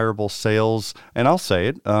desirable sales. And I'll say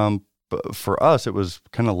it, for us, it was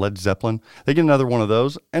kind of Led Zeppelin. They get another one of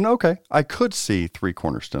those. And okay, I could see 3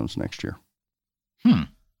 cornerstones next year.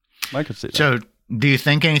 I could see that. So do you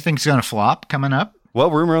think anything's going to flop coming up? Well,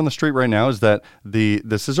 rumor on the street right now is that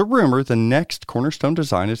this is a rumor. The next cornerstone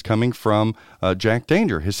design is coming from Jack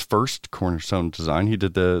Danger, his first cornerstone design. He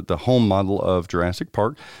did the home model of Jurassic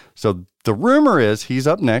Park. So the rumor is he's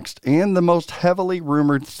up next, and the most heavily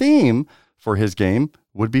rumored theme for his game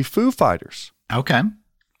would be Foo Fighters. Okay.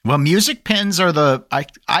 Well, music pins are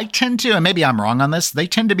I tend to, and maybe I'm wrong on this, they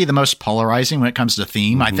tend to be the most polarizing when it comes to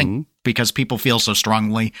theme. I think because people feel so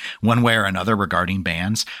strongly one way or another regarding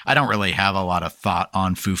bands. I don't really have a lot of thought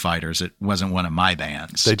on Foo Fighters. It wasn't one of my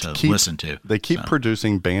bands to listen to. They keep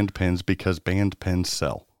producing band pins because band pins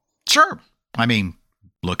sell. Sure. I mean,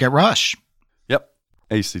 look at Rush. Yep.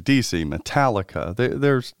 AC/DC, Metallica.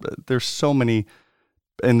 There's so many,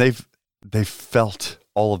 and they've felt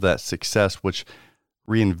all of that success, which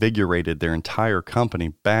reinvigorated their entire company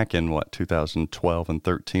back in 2012 and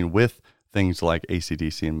 13 with things like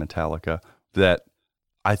AC/DC and Metallica, that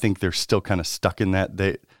I think they're still kind of stuck in that.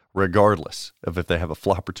 Regardless of if they have a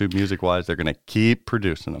flop or two music wise, they're going to keep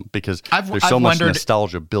producing them because there's so much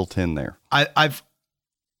nostalgia built in there.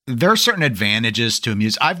 there are certain advantages to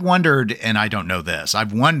music. I've wondered, and I don't know this,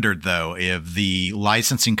 I've wondered, though, if the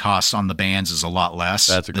licensing costs on the bands is a lot less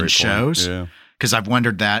than shows. Yeah. Because I've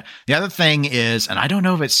wondered that. The other thing is, and I don't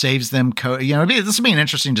know if it saves them this will be an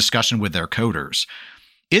interesting discussion with their coders.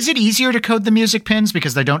 Is it easier to code the music pins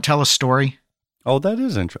because they don't tell a story? Oh, that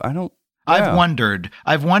is interesting. I've wondered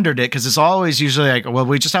it because it's always usually like, well,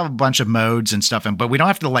 we just have a bunch of modes and stuff, but we don't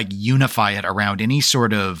have to like unify it around any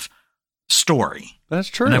sort of story. That's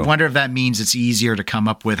true. And I wonder if that means it's easier to come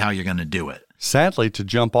up with how you're going to do it. Sadly, to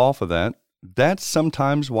jump off of that, that's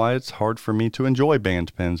sometimes why it's hard for me to enjoy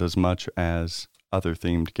band pins as much as other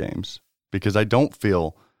themed games, because I don't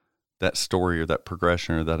feel that story or that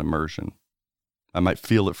progression or that immersion. I might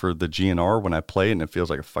feel it for the GNR when I play it and it feels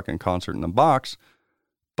like a fucking concert in a box,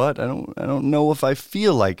 but I don't know if I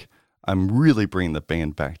feel like I'm really bringing the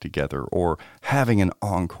band back together or having an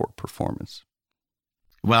encore performance.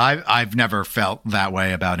 Well, I've never felt that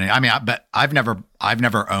way about it. I mean, but I've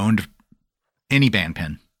never owned any band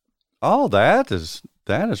pin. Oh, that is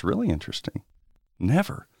really interesting.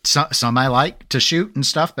 Never. Some I like to shoot and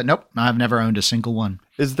stuff, but nope, I've never owned a single one.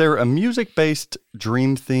 Is there a music-based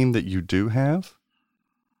dream theme that you do have?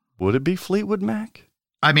 Would it be Fleetwood Mac?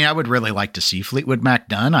 I mean, I would really like to see Fleetwood Mac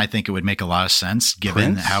done. I think it would make a lot of sense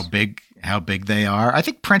given how big they are. I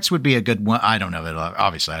think Prince would be a good one. I don't know.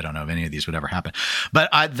 Obviously, I don't know if any of these would ever happen. But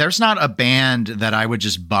there's not a band that I would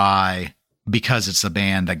just buy because it's a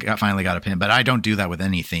band that finally got a pin. But I don't do that with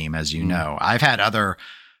any theme, as you know. I've had other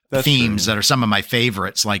themes that are some of my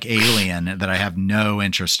favorites, like Alien, that I have no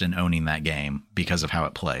interest in owning that game because of how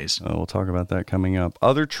it plays. Oh, we'll talk about that coming up.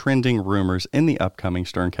 Other trending rumors in the upcoming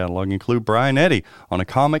Stern catalog include Brian Eddy on a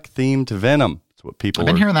comic-themed Venom. That's what people I've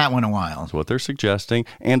been hearing that one a while. That's what they're suggesting.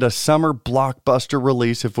 And a summer blockbuster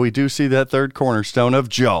release if we do see that third cornerstone of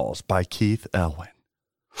Jaws by Keith Elwin.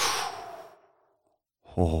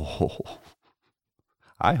 Oh,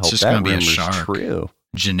 I hope that rumor's true.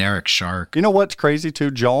 Generic shark. You know what's crazy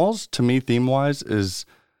too? Jaws, to me, theme-wise, is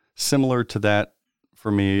similar to that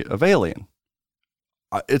for me of Alien.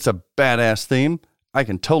 It's a badass theme. I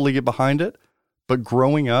can totally get behind it. But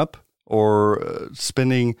growing up or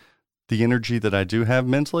spending the energy that I do have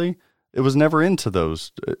mentally, it was never into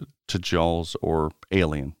those, to Jaws or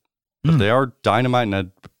Alien. But they are dynamite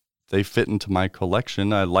and they fit into my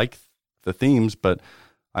collection. I like the themes, but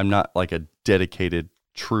I'm not like a dedicated,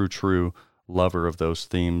 true lover of those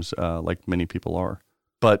themes like many people are.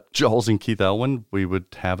 But Jaws and Keith Elwin, we would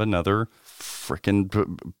have another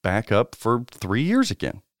freaking backup for 3 years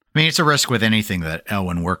again. I mean, it's a risk with anything that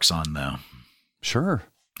Elwin works on, though. Sure.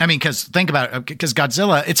 I mean, because think about it, because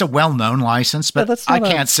Godzilla, it's a well-known license, but I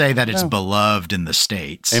can't say that it's beloved in the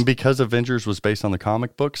States. And because Avengers was based on the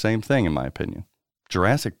comic book, same thing, in my opinion.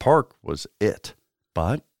 Jurassic Park was it,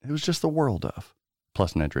 but it was just the world of.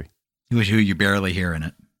 Plus Nedry. Who you barely hear in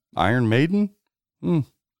it. Iron Maiden?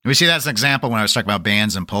 We see that's an example when I was talking about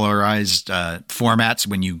bands and polarized formats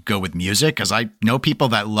when you go with music, because I know people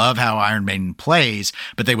that love how Iron Maiden plays,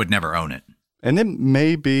 but they would never own it. And it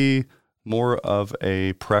may be more of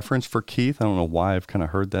a preference for Keith. I don't know why I've kind of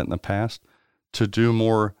heard that in the past, to do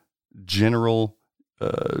more general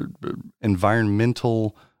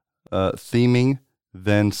environmental theming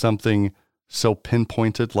than something so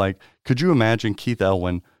pinpointed. Like, could you imagine Keith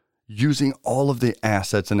Elwin using all of the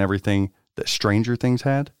assets and everything that Stranger Things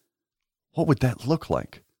had? What would that look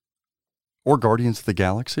like? Or Guardians of the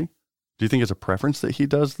Galaxy? Do you think it's a preference that he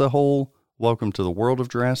does the whole Welcome to the World of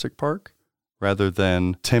Jurassic Park rather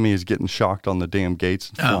than Timmy is getting shocked on the damn gates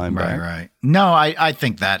and flying back? Right. No, I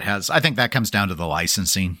think that comes down to the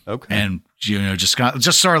licensing. Okay. And,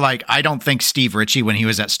 just sort of like, I don't think Steve Ritchie, when he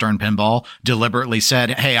was at Stern Pinball, deliberately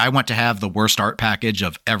said, hey, I want to have the worst art package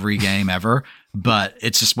of every game ever. But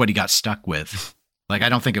it's just what he got stuck with. Like, I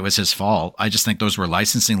don't think it was his fault. I just think those were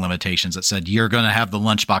licensing limitations that said, you're going to have the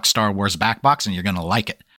Lunchbox Star Wars backbox and you're going to like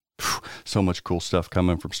it. So much cool stuff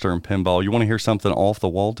coming from Stern Pinball. You want to hear something off the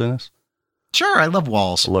wall, Dennis? Sure, I love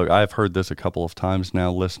walls. Look, I've heard this a couple of times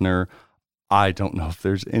now, listener. I don't know if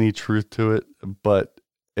there's any truth to it, but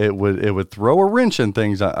it would throw a wrench in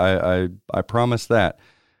things. I promise that.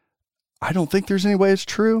 I don't think there's any way it's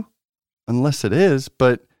true, unless it is,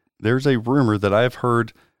 but there's a rumor that I've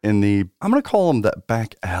heard in the, I'm going to call them the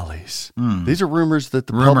back alleys. These are rumors that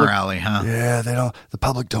the rumor alley, huh? Yeah, the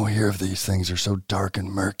public don't hear of these things. They're so dark and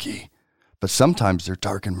murky. But sometimes they're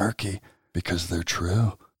dark and murky because they're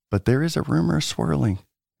true. But there is a rumor swirling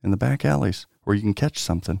in the back alleys where you can catch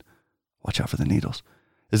something. Watch out for the needles.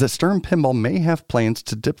 Is that Stern Pinball may have plans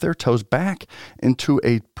to dip their toes back into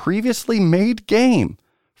a previously made game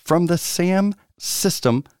from the SAM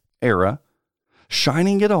system era,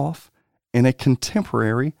 shining it off in a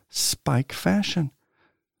contemporary Spike fashion,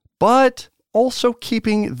 but also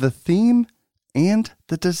keeping the theme and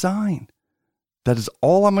the design. That is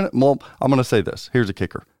all I'm going to say this. Here's a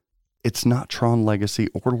kicker. It's not Tron Legacy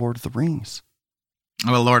or Lord of the Rings.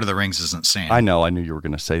 Well, Lord of the Rings isn't Sam. I know. I knew you were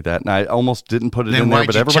going to say that, and I almost didn't put it in there.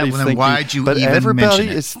 But everybody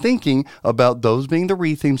is thinking about those being the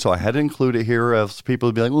re-theme, so I had to include it here. Else people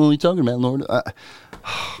would be like, "Well, what are you talking about, Lord?"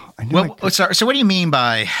 So what do you mean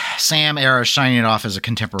by Sam era shining it off as a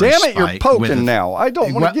contemporary? Damn it, you're poking now. I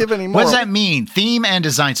don't want to give any more. What does that mean? Theme and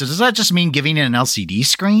design. So does that just mean giving it an LCD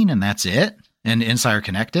screen and that's it? And Insider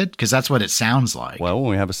connected? Because that's what it sounds like. Well,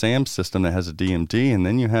 when we have a SAM system that has a DMD, and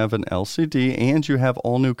then you have an LCD, and you have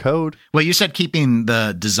all new code. Well, you said keeping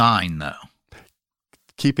the design, though.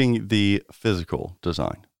 Keeping the physical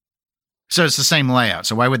design. So it's the same layout.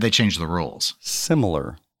 So why would they change the rules?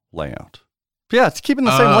 Similar layout. Yeah, it's keeping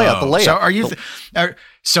the same layout. The layout. So are you?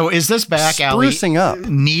 So is this back alley sprucing up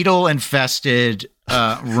needle infested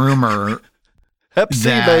rumor? Hep C,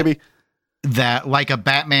 baby. That like a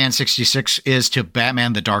Batman 66 is to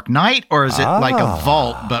Batman the Dark Knight, or is it like a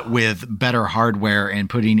Vault but with better hardware and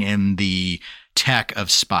putting in the tech of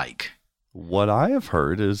Spike? What I have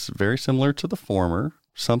heard is very similar to the former,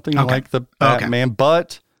 something like the Batman,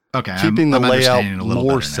 but keeping the layout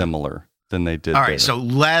more similar than they did. All right, so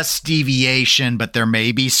less deviation, but there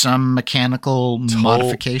may be some mechanical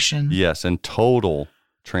modification. Yes, and total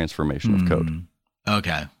transformation of code.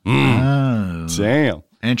 Okay. Oh. Damn.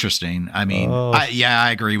 Interesting. I mean,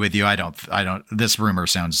 I agree with you. I don't, this rumor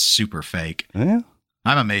sounds super fake. Yeah.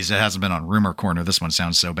 I'm amazed it hasn't been on Rumor Corner. This one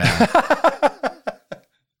sounds so bad.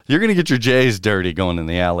 You're going to get your J's dirty going in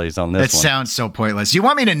the alleys on this one. It sounds so pointless. You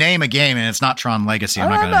want me to name a game and it's not Tron Legacy.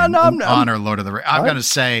 I'm not going to honor Lord of the Rings. I'm going to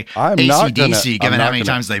say AC/DC, given how many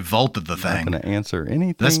times they vaulted the thing. I'm not going to answer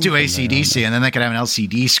anything. Let's do AC/DC, and then they could have an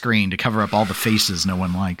LCD screen to cover up all the faces no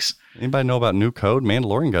one likes. Anybody know about new code?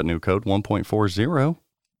 Mandalorian got new code 1.40.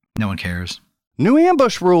 No one cares. New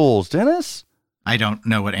ambush rules, Dennis. I don't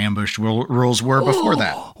know what ambush rules were before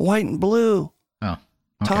that. White and blue. Oh.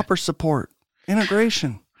 Okay. Topper support.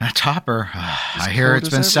 Integration. A topper. I hear it's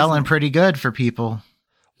been selling pretty good for people.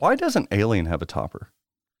 Why doesn't Alien have a topper?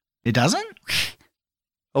 It doesn't?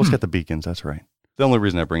 Oh, it's got the beacons. That's right. The only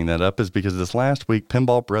reason I bring that up is because this last week,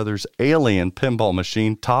 Pinball Brothers' Alien pinball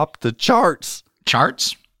machine topped the charts.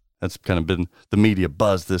 Charts? That's kind of been the media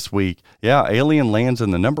buzz this week. Yeah, Alien lands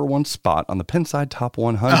in the #1 spot on the Pinside Top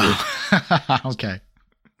 100. Okay.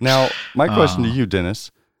 Now, my question to you,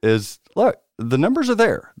 Dennis, is, look, the numbers are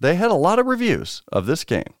there. They had a lot of reviews of this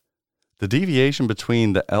game. The deviation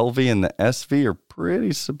between the LV and the SV are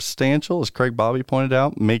pretty substantial, as Craig Bobby pointed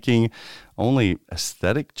out, making only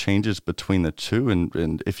aesthetic changes between the two.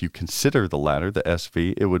 And if you consider the latter, the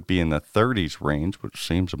SV, it would be in the 30s range, which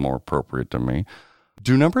seems more appropriate to me.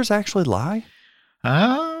 Do numbers actually lie?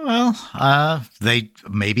 They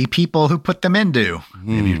maybe people who put them in do.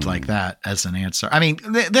 Maybe you'd like that as an answer. I mean,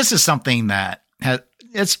 this is something that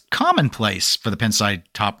it's commonplace for the Pinside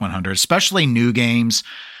Top 100, especially new games.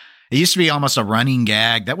 It used to be almost a running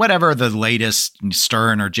gag that whatever the latest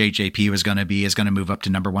Stern or JJP was going to be is going to move up to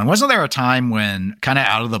 #1. Wasn't there a time when kind of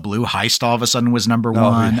out of the blue Heist all of a sudden was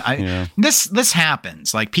 #1? This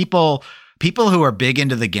happens. Like people who are big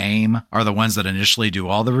into the game are the ones that initially do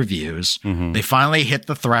all the reviews. Mm-hmm. They finally hit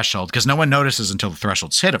the threshold because no one notices until the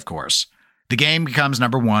threshold's hit, of course. The game becomes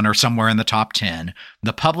 #1 or somewhere in the top 10.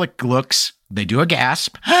 The public looks, they do a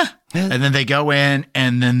gasp, and then they go in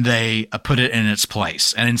and then they put it in its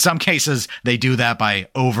place. And in some cases, they do that by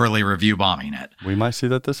overly review bombing it. We might see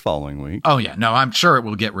that this following week. Oh, yeah. No, I'm sure it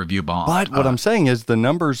will get review bombed. But what I'm saying is the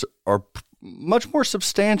numbers are much more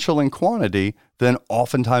substantial in quantity than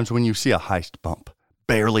oftentimes when you see a heist bump,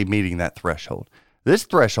 barely meeting that threshold. This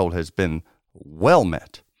threshold has been well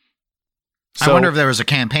met. So, I wonder if there was a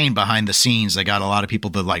campaign behind the scenes that got a lot of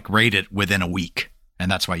people to rate it within a week,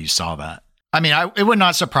 and that's why you saw that. I mean, it would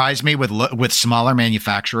not surprise me with smaller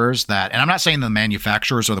manufacturers that, and I'm not saying the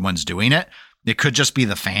manufacturers are the ones doing it. It could just be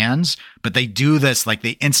the fans, but they do this,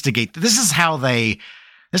 they instigate. This is how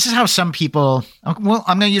some people, well,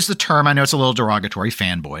 I'm going to use the term, I know it's a little derogatory,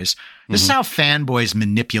 fanboys. This is how fanboys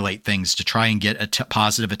manipulate things to try and get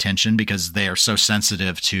positive attention because they are so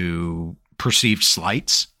sensitive to perceived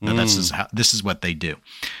slights. This is what they do.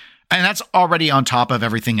 And that's already on top of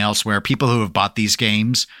everything else where people who have bought these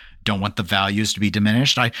games don't want the values to be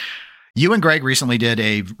diminished. You and Greg recently did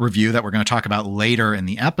a review that we're going to talk about later in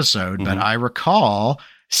the episode, but I recall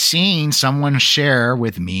seeing someone share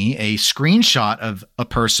with me a screenshot of a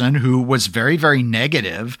person who was very, very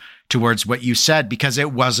negative towards what you said because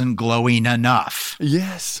it wasn't glowing enough.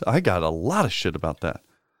 Yes, I got a lot of shit about that.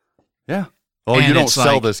 Yeah. Oh, And you don't it's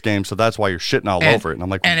sell like- this game, so that's why you're shitting all over it. And I'm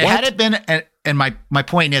like, and what? had it been, and my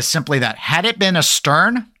point is simply that had it been a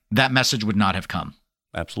Stern, that message would not have come.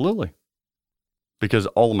 Absolutely. Because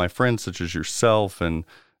all of my friends, such as yourself and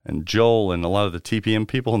Joel and a lot of the TPM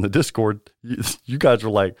people in the Discord, you guys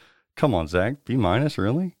were like, come on, Zach, B-,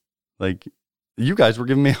 really? Like, you guys were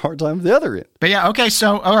giving me a hard time at the other end. But yeah, okay,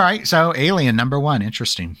 so, all right, so Alien, number 1,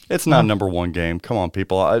 interesting. It's not a number 1 game. Come on,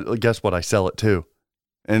 people. Guess what? I sell it too.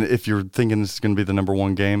 And if you're thinking this is going to be the number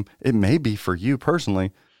 1 game, it may be for you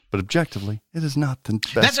personally, but objectively, it is not the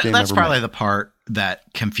best game That's ever probably made. the part that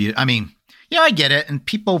confused. I mean, yeah, I get it. And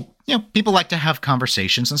people like to have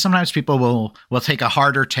conversations, and sometimes people will take a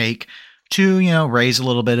harder take to, raise a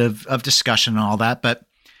little bit of discussion and all that. But,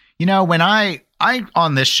 when I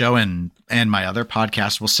on this show and my other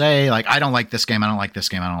podcast will say, like, I don't like this game. I don't like this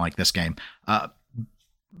game. I don't like this game. I'm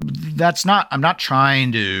not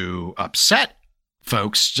trying to upset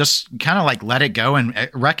folks. Just kind of like let it go and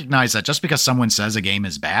recognize that just because someone says a game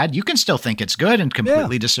is bad, you can still think it's good and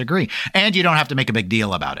completely disagree. And you don't have to make a big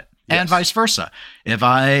deal about it. Yes. And vice versa. If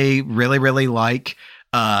I really, really like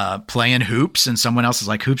playing Hoops and someone else is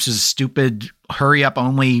like, Hoops is a stupid, hurry up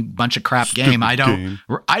only bunch of crap game, I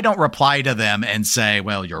don't reply to them and say,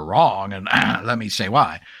 well, you're wrong. And let me say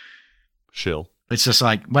why. Shill. It's just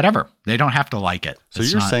like, whatever. They don't have to like it. So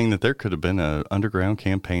you're saying that there could have been an underground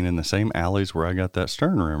campaign in the same alleys where I got that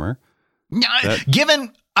Stern rumor.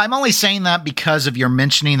 I'm only saying that because of your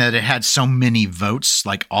mentioning that it had so many votes,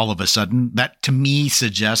 like all of a sudden, that to me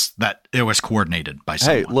suggests that it was coordinated by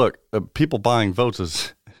someone. Hey, look, people buying votes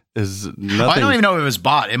is nothing. Well, I don't even know if it was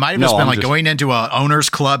bought. It might have just been going into a owner's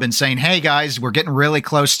club and saying, hey guys, we're getting really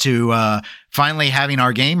close to finally having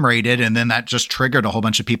our game rated. And then that just triggered a whole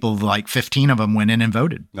bunch of people, like 15 of them went in and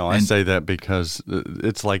voted. No, I say that because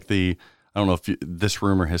it's like I don't know if this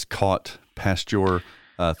rumor has caught past your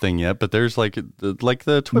thing yet, but there's like the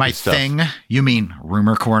Twitter my stuff. thing, you mean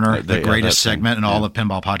Rumor Corner, the greatest segment in all of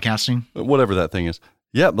pinball podcasting? Whatever that thing is.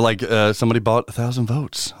 Yeah, but like somebody bought 1,000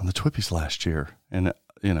 votes on the Twippies last year. And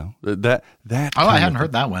that. Oh, I hadn't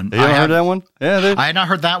heard that one. You haven't heard that one? Yeah, I had not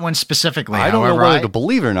heard that one specifically. I don't know whether to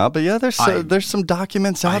believe it or not, but yeah, there's some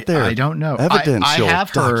documents out there. I don't know. Evidential I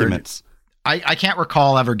have documents. I can't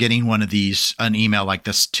recall ever getting an email like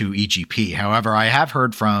this to EGP. However, I have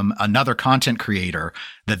heard from another content creator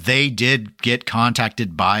that they did get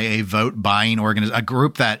contacted by a vote buying organization, a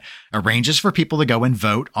group that arranges for people to go and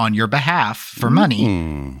vote on your behalf for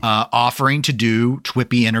money, offering to do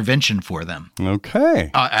Twippy intervention for them. Okay.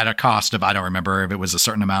 At a cost of, I don't remember if it was a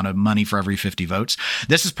certain amount of money for every 50 votes.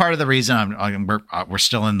 This is part of the reason we're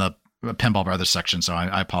still in the Pinball Brothers section, so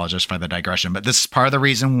I apologize for the digression, but this is part of the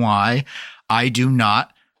reason why I do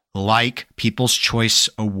not like People's Choice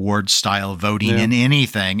Award style voting in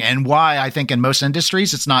anything, and why I think in most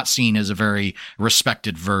industries it's not seen as a very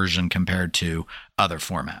respected version compared to other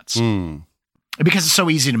formats, because it's so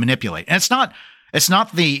easy to manipulate. And it's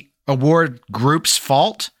not the award group's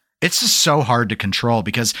fault. It's just so hard to control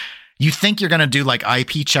because you think you're going to do like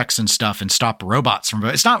IP checks and stuff and stop robots from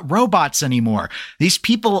voting. It's not robots anymore. These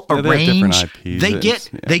people arrange,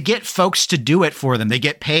 they get folks to do it for them. They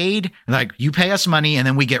get paid, like you pay us money, and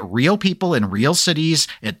then we get real people in real cities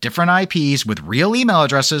at different IPs with real email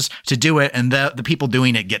addresses to do it. And the people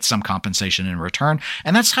doing it get some compensation in return.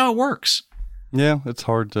 And that's how it works. Yeah. It's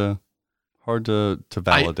hard to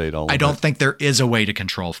validate all of it. I don't think there is a way to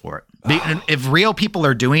control for it. If real people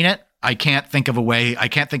are doing it, I can't think of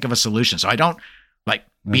a solution. So I don't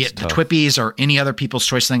be it the Twippies or any other People's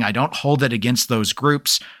Choice thing. I don't hold it against those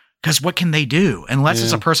groups because what can they do? Unless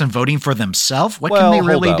it's a person voting for themselves, what can they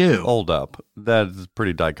really do? Hold up. That is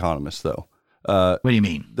pretty dichotomous though. What do you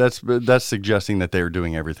mean? That's suggesting that they're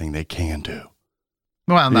doing everything they can do.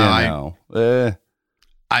 Well, no,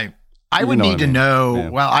 I would need to know. Yeah.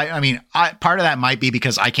 Well, I mean, part of that might be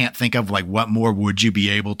because I can't think of like what more would you be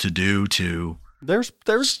able to do to.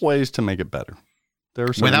 There's ways to make it better.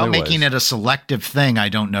 Without making it a selective thing, I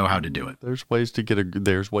don't know how to do it. There's ways to get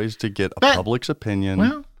a public's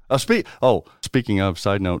opinion. Well, speaking of,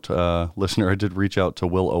 side note, listener, I did reach out to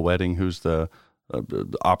Will O'Wedding, who's the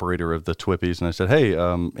operator of the Twippies, and I said, hey,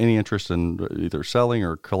 any interest in either selling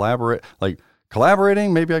or collaborating?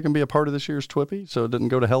 Maybe I can be a part of this year's Twippy, so it didn't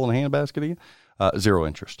go to hell in a handbasket again. Zero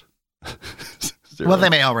interest. Well, they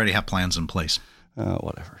may already have plans in place.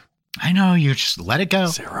 Whatever. I know, you just let it go.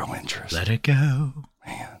 Zero interest. Let it go.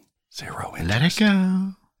 Man, zero interest. Let it go.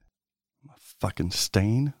 I'm a fucking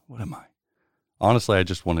stain? What am I? Honestly, I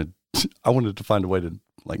wanted to find a way to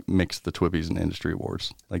like mix the Twippies and industry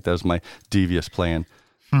awards. Like that was my devious plan.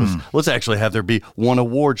 Let's actually have there be one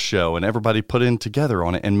award show and everybody put in together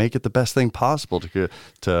on it and make it the best thing possible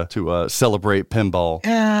to celebrate pinball.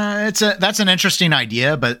 That's an interesting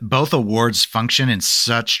idea, but both awards function in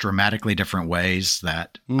such dramatically different ways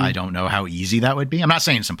that I don't know how easy that would be. I'm not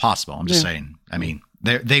saying it's impossible. I'm just saying, I mean,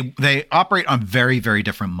 they operate on very, very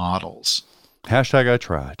different models. Hashtag I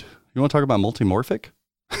tried. You want to talk about multimorphic?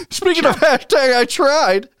 Speaking of hashtag I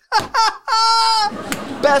tried.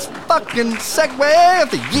 Best fucking segue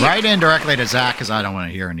of the year. Right in directly to Zach because I don't want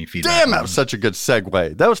to hear any feedback. Damn, that was such a good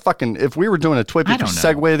segue. That was fucking, if we were doing a Twippy for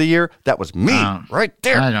segue of the year, that was me right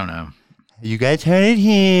there. I don't know. You guys heard it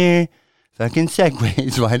here. Fucking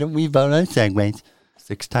segues. Why don't we vote on segues?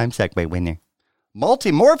 6-time segue winner.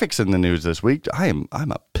 Multimorphics in the news this week. I'm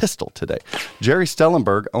a pistol today. Jerry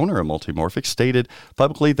Stellenberg, owner of Multimorphics, stated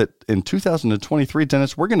publicly that in 2023,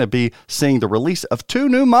 Dennis, we're going to be seeing the release of 2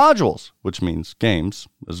 new modules, which means games,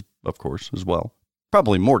 of course, as well.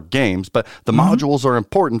 Probably more games, but the modules are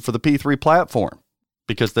important for the P3 platform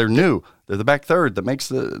because they're new. They're the back third that makes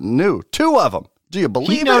the new. 2 of them. Do you believe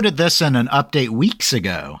it? He noted this in an update weeks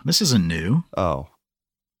ago. This isn't new. Oh,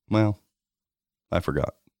 well, I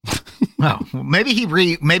forgot. Oh, maybe he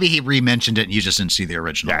re-mentioned it and you just didn't see the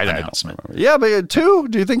original announcement. Yeah, but 2,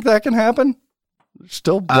 do you think that can happen?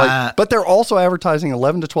 Still, but they're also advertising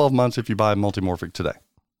 11 to 12 months if you buy Multimorphic today,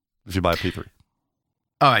 if you buy a P3.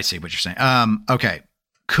 Oh, I see what you're saying. Okay.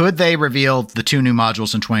 Could they reveal the 2 new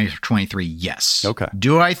modules in 2023? Yes. Okay.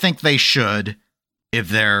 Do I think they should? If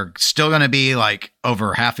they're still going to be like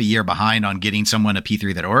over half a year behind on getting someone a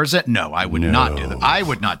P3 that orders it, no, I would not do that. I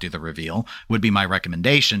would not do the reveal, would be my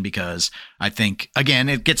recommendation, because I think, again,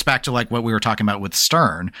 it gets back to like what we were talking about with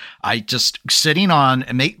Stern. I just sitting on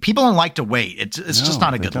and people don't like to wait. It's just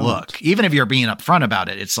not a good look. Even if you're being upfront about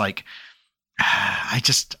it, it's like,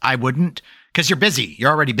 I wouldn't, because you're busy.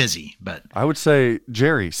 You're already busy. But I would say,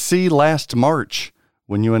 Jerry, see last March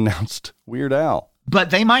when you announced Weird Al.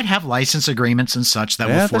 But they might have license agreements and such that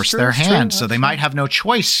will force their hand. So they might have no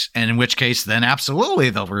choice. And in which case, then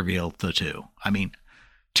absolutely they'll reveal the 2. I mean,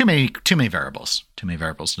 too many variables. Too many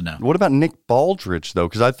variables to know. What about Nick Baldridge, though?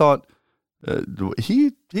 Because I thought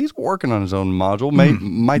he's working on his own module.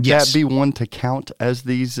 Might that be one to count as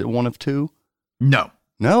these one of 2? No.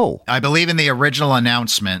 I believe in the original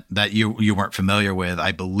announcement that you weren't familiar with,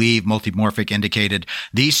 I believe Multimorphic indicated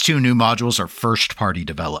these 2 new modules are first-party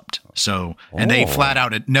developed. So, and they flat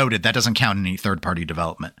out noted that doesn't count any third-party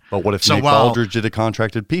development. But what if Nick Baldridge did a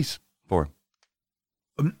contracted piece for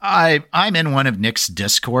him? I'm in one of Nick's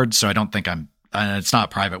Discord, so I don't think it's not a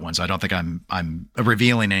private one, so I don't think I'm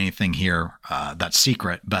revealing anything here that's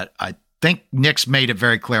secret. But I think Nick's made it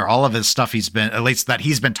very clear all of his stuff he's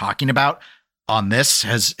been talking about on this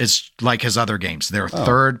is like his other games. They're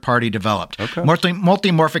third party developed. Okay.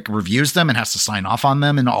 Multimorphic reviews them and has to sign off on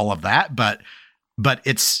them and all of that, but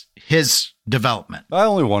it's his development. I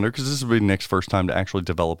only wonder because this will be Nick's first time to actually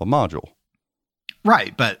develop a module.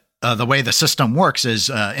 Right, but the way the system works is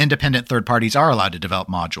independent third parties are allowed to develop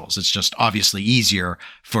modules. It's just obviously easier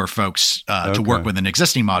for folks to work with an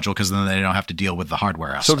existing module because then they don't have to deal with the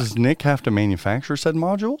hardware aspect. So does Nick have to manufacture said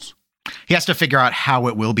modules? He has to figure out how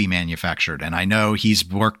it will be manufactured. And I know he's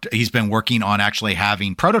been working on actually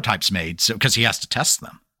having prototypes made because he has to test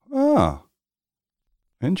them. Oh,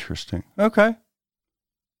 interesting. Okay.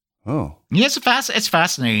 Oh, yeah, it's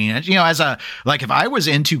fascinating. You know, if I was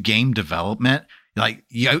into game development, like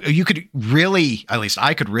you could really, at least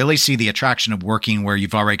I could really see the attraction of working where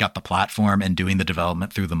you've already got the platform and doing the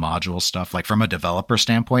development through the module stuff. Like from a developer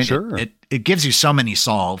standpoint, sure. It gives you so many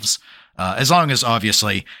solves. As long as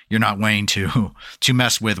obviously you're not wanting to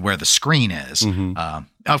mess with where the screen is. Mm-hmm.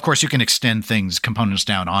 Of course, you can extend components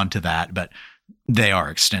down onto that, but they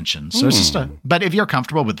are extensions. So it's just but if you're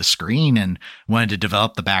comfortable with the screen and wanted to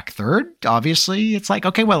develop the back third, obviously it's like,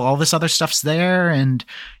 okay, well, all this other stuff's there and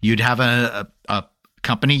you'd have a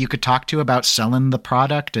company you could talk to about selling the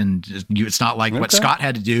product. And it's not like what Scott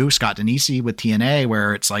had to do, Scott Denisi with TNA,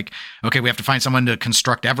 where it's like, okay, we have to find someone to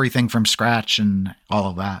construct everything from scratch and all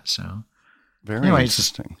of that. So very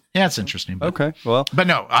interesting. It's interesting. But, okay. Well, but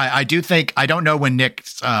no, I do think, I don't know when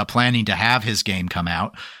Nick's planning to have his game come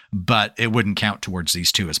out, but it wouldn't count towards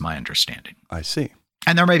these 2 is my understanding. I see.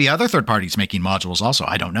 And there may be other third parties making modules also.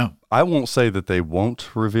 I don't know. I won't say that they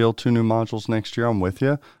won't reveal 2 new modules next year. I'm with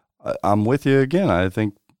you. I'm with you again. I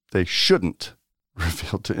think they shouldn't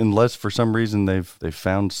reveal 2 unless for some reason they've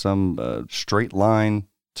found some straight line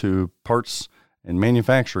to parts and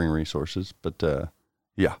manufacturing resources. But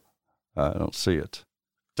yeah, I don't see it.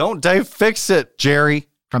 Don't Dave fix it, Jerry.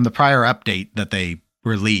 From the prior update that they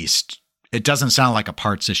released, it doesn't sound like a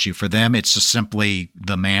parts issue for them. It's just simply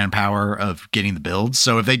the manpower of getting the builds.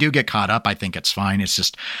 So if they do get caught up, I think it's fine. It's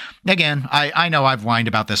just, again, I know I've whined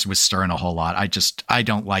about this with Stern a whole lot. I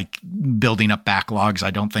don't like building up backlogs.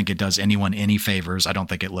 I don't think it does anyone any favors. I don't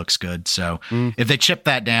think it looks good. So if they chip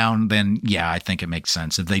that down, then yeah, I think it makes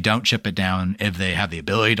sense. If they don't chip it down, if they have the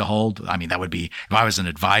ability to hold, I mean, that would be, if I was an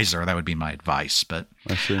advisor, that would be my advice. But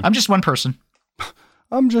I'm just one person.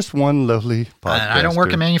 I'm just one lowly podcaster. And I don't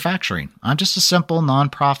work in manufacturing. I'm just a simple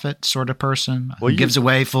nonprofit sort of person who gives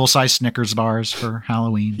away full-size Snickers bars for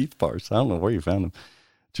Halloween. Heath bars. I don't know where you found them.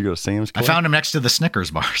 Did you go to Sam's Club? I found them next to the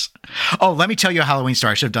Snickers bars. Oh, let me tell you a Halloween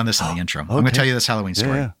story. I should have done this in the intro. I'm going to tell you this Halloween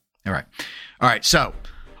story. Yeah. All right. So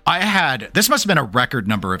this must have been a record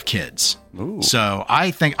number of kids. Ooh. So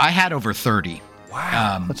I think I had over 30.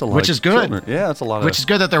 Wow, that's a lot, which is good. Children. Yeah, that's a lot. Which is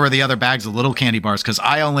good that there were the other bags of little candy bars because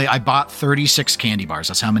I bought 36 candy bars.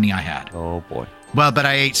 That's how many I had. Oh boy. Well, but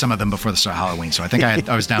I ate some of them before the start of Halloween, so I think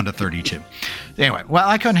I was down to 32. Anyway, well,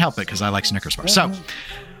 I couldn't help it because I like Snickers bars.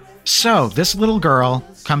 So this little girl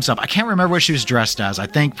comes up. I can't remember what she was dressed as. I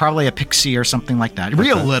think probably a pixie or something like that.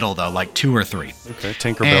 Real little though, like 2 or 3. Okay.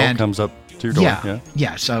 Tinkerbell comes up to your door.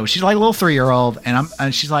 Yeah. So she's like a little 3-year-old,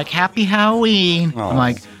 and she's like, "Happy Halloween." Aww. I'm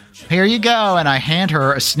like, "Here you go." And I hand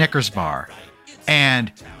her a Snickers bar.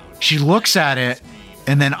 And she looks at it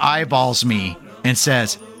and then eyeballs me and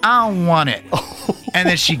says, "I don't want it." And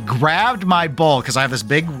then she grabbed my bowl, because I have this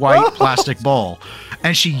big white plastic bowl,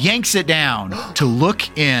 and she yanks it down to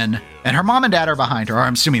look in. And her mom and dad are behind her, or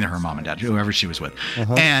I'm assuming they're her mom and dad, whoever she was with.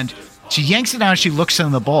 And she yanks it down and she looks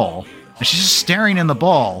in the bowl. And she's just staring in the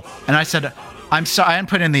bowl. And I said, "I'm sorry." I hadn't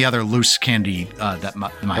put in the other loose candy that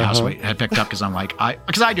my housemate had picked up because I'm like,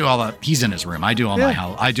 because I do all the. He's in his room. I do all my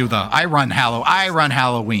I run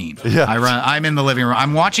Halloween. Yeah. I'm in the living room.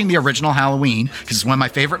 I'm watching the original Halloween because it's one of my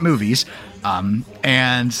favorite movies. And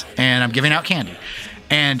I'm giving out candy.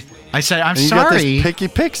 And I said, "I'm sorry, got this picky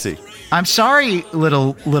pixie. I'm sorry,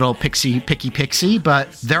 little picky pixie,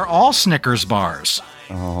 but they're all Snickers bars."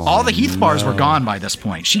 All the Heath bars were gone by this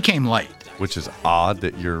point. She came late. Which is odd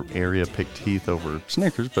that your area picked Heath over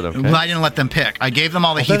Snickers, but okay. Well, I didn't let them pick. I gave them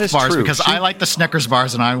all the Heath bars because I like the Snickers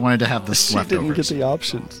bars and I wanted to have the leftovers. She didn't get the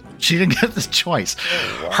options. She didn't get the choice.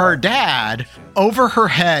 Oh, wow. Her dad, over her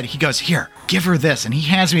head, he goes, "Here, give her this." And he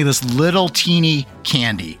hands me this little teeny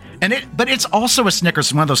candy. But it's also a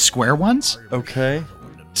Snickers, one of those square ones. Okay.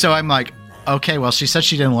 So I'm like, okay, well, she said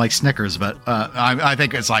she didn't like Snickers, but I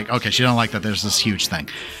think it's like, okay, she don't like that there's this huge thing.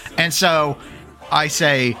 And so I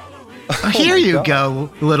say, "Here you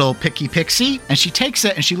go, little picky pixie." And she takes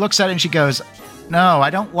it and she looks at it and she goes, "No, I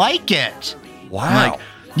don't like it." Wow. I'm like,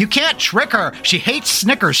 you can't trick her. She hates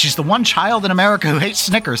Snickers. She's the one child in America who hates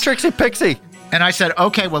Snickers. Trixie Pixie. And I said,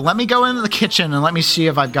 "Okay, well, let me go into the kitchen and let me see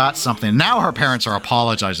if I've got something." Now her parents are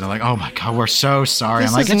apologizing. They're like, "Oh my God, we're so sorry."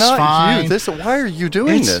 I'm like, "It's fine." Why are you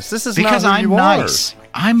doing this? This is because not who you nice. are.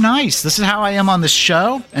 I'm nice. This is how I am on this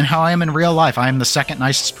show and how I am in real life. I am the second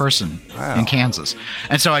nicest person in Kansas.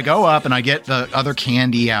 And so I go up and I get the other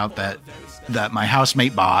candy out that my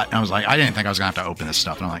housemate bought. And I was like, I didn't think I was going to have to open this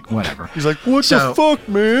stuff. And I'm like, whatever. He's like, "What the fuck,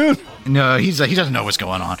 man?" No, he doesn't know what's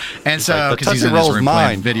going on. And so, because he's in his room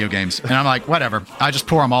playing video games. And I'm like, whatever. I just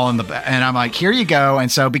pour them all in and I'm like, "Here you go."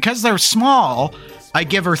 And so because they're small, I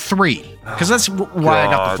give her 3. Because that's why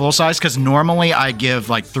I got the full size. Because normally I give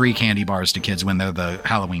like 3 candy bars to kids when they're the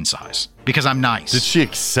Halloween size. Because I'm nice. Did she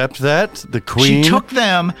accept that? The queen? She took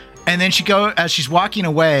them, and then as she's walking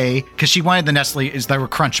away, because she wanted the Nestle, they were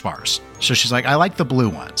Crunch bars. So she's like, "I like the blue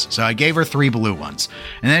ones." So I gave her 3 blue ones.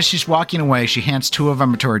 And then as she's walking away, she hands 2 of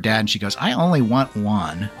them to her dad, and she goes, "I only want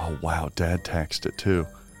 1. Oh, wow. Dad taxed it too.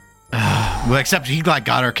 Well, except he got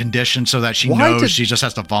her conditioned so that she knows she just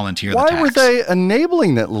has to volunteer the tax. Why were they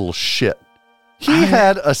enabling that little shit? He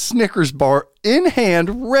had a Snickers bar in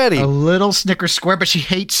hand ready. A little Snickers square, but she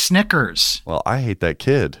hates Snickers. Well, I hate that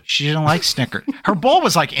kid. She didn't like Snickers. Her bowl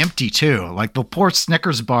was like empty too. Like the poor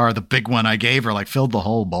Snickers bar, the big one I gave her, like filled the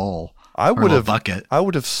whole bowl. Bucket. I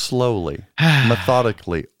would have slowly,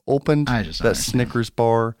 methodically opened that Snickers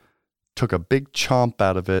bar, took a big chomp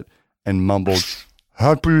out of it, and mumbled,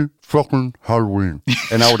 "Happy fucking Halloween."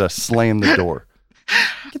 And I would have slammed the door.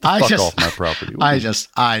 Get the fuck off my property.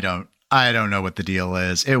 I don't know what the deal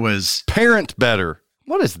is. It was parent better.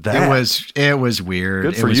 What is that? It was weird.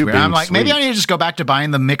 Good for you. Weird. I'm like, sweet. Maybe I need to just go back to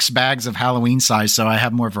buying the mixed bags of Halloween size so I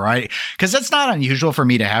have more variety. Because it's not unusual for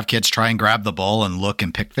me to have kids try and grab the bowl and look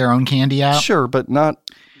and pick their own candy out. Sure, but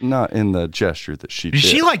not not in the gesture that she did.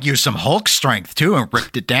 She like used some Hulk strength too and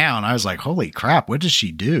ripped it down. I was like, holy crap, what does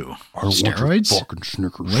she do? Steroids? Fucking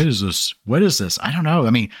Snickers. What is this? I don't know. I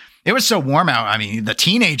mean, it was so warm out. I mean, the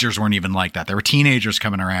teenagers weren't even like that. There were teenagers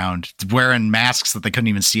coming around wearing masks that they couldn't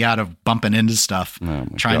even see out of, bumping into stuff,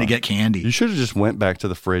 trying to get candy. You should have just went back to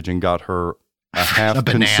the fridge and got her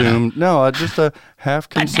a just a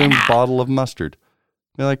half-consumed bottle of mustard.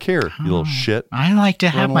 Be like, here, you little shit. I like to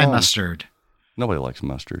have my mustard. Nobody likes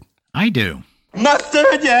mustard. I do.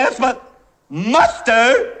 Mustard, yes, but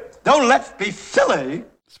mustard? Don't let's be silly.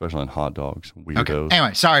 Especially on hot dogs. Weirdos. Okay.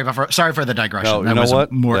 Anyway, sorry for the digression. No, that know was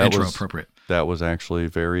what? More intro appropriate. That was actually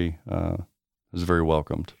very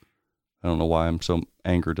welcomed. I don't know why I'm so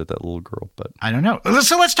angered at that little girl, but I don't know.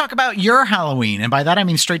 So let's talk about your Halloween. And by that, I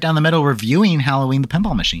mean straight down the middle, reviewing Halloween, the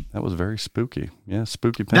pinball machine. That was very spooky. Yeah,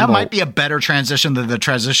 spooky pinball. That might be a better transition than the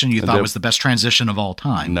transition you thought was the best transition of all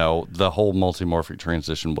time. No, the whole multimorphic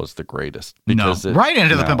transition was the greatest. Right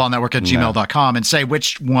into the pinball network at gmail.com and say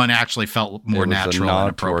which one actually felt more natural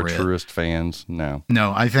and appropriate. To our truest fans, no.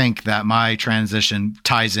 No, I think that my transition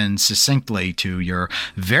ties in succinctly to your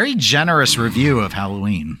very generous review of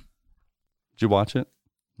Halloween. Did you watch it?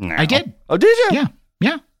 No. I did. Oh, did you?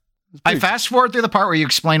 Yeah. I fast forward through the part where you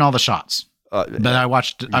explain all the shots. But I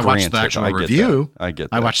watched the actual review. I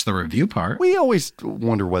get that. I watched the review part. We always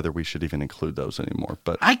wonder whether we should even include those anymore.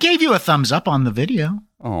 But I gave you a thumbs up on the video.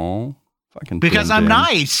 Oh, fucking because I'm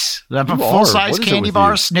nice. I'm a full-size candy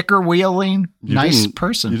bar, snicker wheeling, nice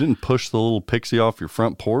person. You didn't push the little pixie off your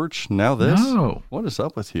front porch. Now this? No. What is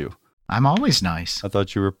up with you? I'm always nice. I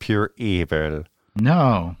thought you were pure evil.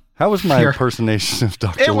 No. How was my impersonation of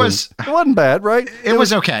Dr. It wasn't bad, right? It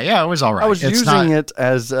was okay. Yeah, it was all right. I was using it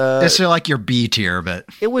as... it's like your B tier, but...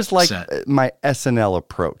 It was like my SNL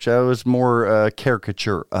approach. I was more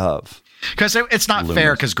caricature of... Because it's not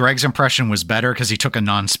fair, because Greg's impression was better because he took a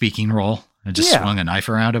non-speaking role and just swung a knife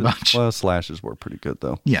around a bunch. Well, slashes were pretty good,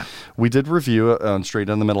 though. Yeah. We did review on Straight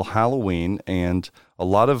Down the Middle Halloween, and a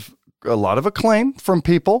lot of acclaim from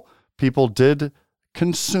people. People did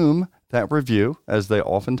consume that review, as they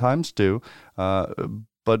oftentimes do,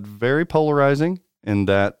 but very polarizing in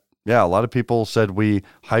that, a lot of people said we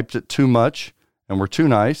hyped it too much and we're too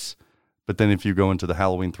nice. But then if you go into the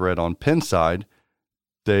Halloween thread on Pinside,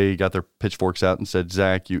 they got their pitchforks out and said,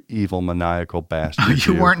 Zach, you evil, maniacal bastard.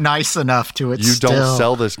 You weren't nice enough to it. You don't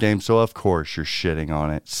sell this game, so of course you're shitting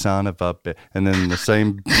on it. Son of a bitch. And then in the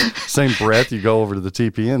same breath, you go over to the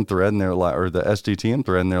TPN thread and they're like, or the SDTN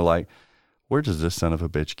thread, and they're like, where does this son of a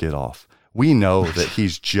bitch get off? We know that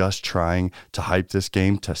he's just trying to hype this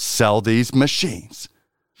game to sell these machines.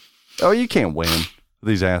 Oh, you can't win,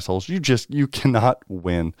 these assholes. You cannot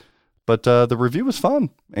win. But the review was fun,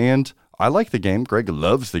 and I like the game. Greg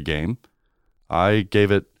loves the game. I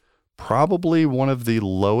gave it probably one of the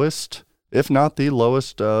lowest, if not the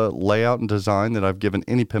lowest, layout and design that I've given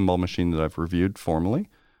any pinball machine that I've reviewed formally.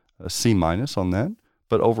 A C- on that.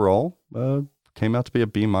 But overall, came out to be a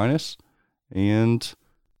B-. And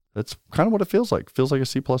that's kind of what it feels like. Feels like a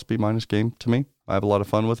C+, B- game to me. I have a lot of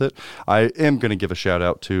fun with it. I am going to give a shout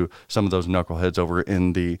out to some of those knuckleheads over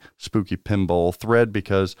in the Spooky Pinball thread,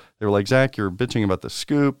 because they were like, Zach, you're bitching about the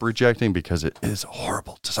scoop, rejecting because it is a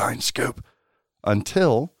horrible design scoop.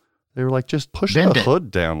 Until they were like, just push the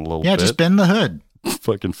hood down a little bit. Yeah, just bend the hood.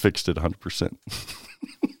 Fucking fixed it 100%.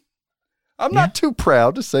 I'm not too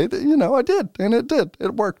proud to say that, I did. And it did.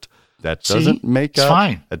 It worked. That doesn't make up.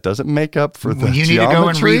 Fine. That doesn't make up for the you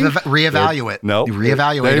geometry. need to go and reevaluate. No,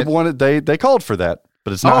 reevaluate it. They called for that,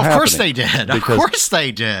 but it's not happening. Of course they did. Of course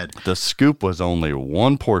they did. The scoop was only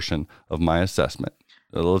one portion of my assessment.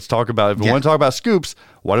 Let's talk about, if we want to talk about scoops,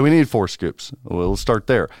 why do we need 4 scoops? Well, let's start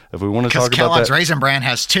there. If we want to talk about Kellogg's that, Raisin Bran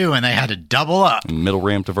has 2 and they had to double up. Middle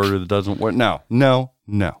ramp diverter that doesn't work. No.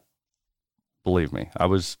 Believe me, I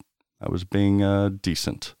was being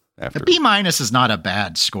decent. After. A B- is not a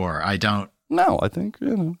bad score. I don't. No, I think,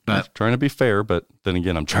 I'm trying to be fair, but then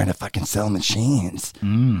again, I'm trying to fucking sell machines.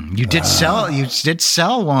 You did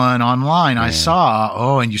sell one online. Man. I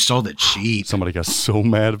saw. And you sold it cheap. Somebody got so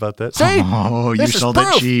mad about that. You sold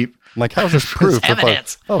it cheap. I'm like, how's this proof?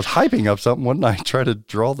 Evidence. If I was hyping up something one night, try to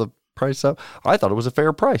draw the price up. I thought it was a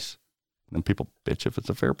fair price. And then people bitch if it's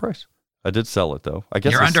a fair price. I did sell it though. I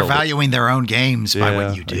guess you're undervaluing their own games by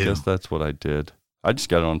what you do. I guess that's what I did. I just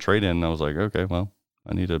got it on trade-in, and I was like, okay, well,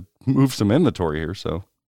 I need to move some inventory here, so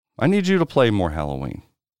I need you to play more Halloween.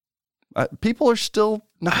 People are still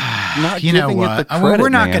not you giving know what? it the credit, we're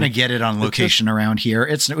not going to get it on location around here.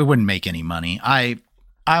 It wouldn't make any money. I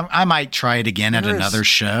might try it again at another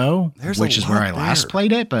show, which is where I last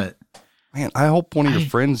played it, but Man, I hope one of your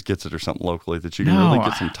friends gets it or something locally that you can really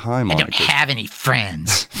get some time on. I don't have any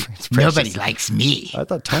friends. Nobody likes me. I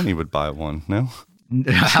thought Tony would buy one. No?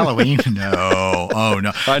 Halloween? No. Oh,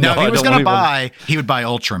 no. No, if he was going to buy, he would buy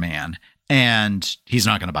Ultraman. And he's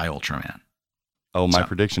not going to buy Ultraman. Oh, my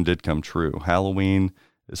prediction did come true. Halloween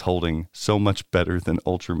is holding so much better than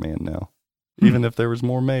Ultraman now. Even if there was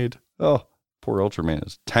more made. Oh, poor Ultraman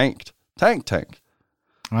is tanked. Tanked.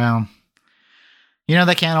 Well,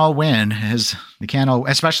 they can't all win. They can't all,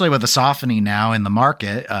 especially with the softening now in the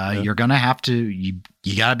market. You're going to have to, you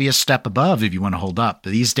got to be a step above if you want to hold up.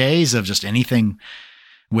 These days of just anything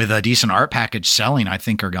with a decent art package selling, I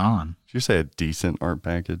think, are gone. Did you say a decent art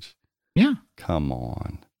package? Yeah. Come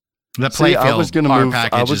on. The Playfield art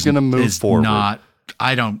package is forward.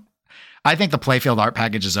 I think the Playfield art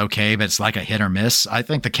package is okay, but it's like a hit or miss. I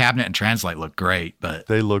think the cabinet and Translite look great, but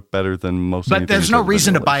they look better than most. But there's no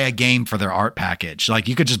reason to buy a game for their art package. Like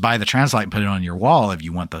you could just buy the Translite and put it on your wall if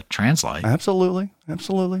you want the Translite. Absolutely.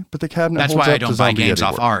 But the cabinet. That's holds why up I don't to buy Zombie games Yeti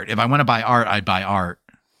off work. art. If I want to buy art, I'd buy art,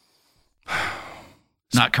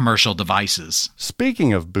 not commercial devices.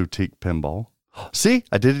 Speaking of boutique pinball, see,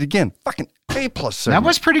 I did it again. Fucking A+ segment. That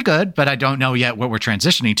was pretty good, but I don't know yet what we're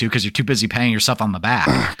transitioning to because you're too busy patting yourself on the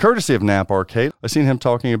back. Courtesy of Nap Arcade, I seen him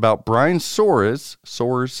talking about Brian Soares.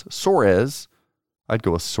 I'd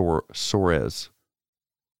go with Soares.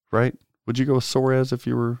 Right? Would you go with Soares if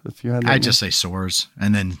you had that? I'd just say Soares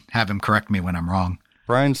and then have him correct me when I'm wrong.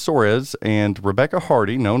 Brian Soares and Rebecca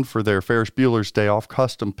Hardy, known for their Ferris Bueller's Day Off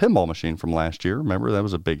custom pinball machine from last year. Remember, that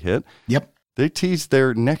was a big hit. Yep. They teased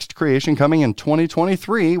their next creation coming in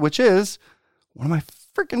 2023, which is one of my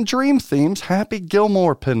freaking dream themes, Happy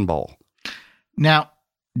Gilmore Pinball. Now,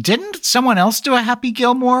 didn't someone else do a Happy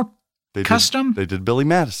Gilmore custom? They did Billy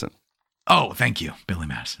Madison. Oh, thank you. Billy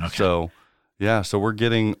Madison. Okay. So, yeah, so we're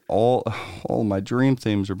getting all my dream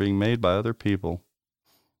themes are being made by other people.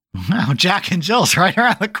 Wow, Jack and Jill's right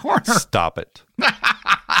around the corner. Stop it.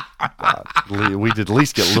 God, we'd at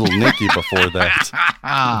least get Little Nicky before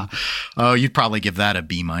that. Oh, you'd probably give that a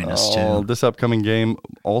B- too. This upcoming game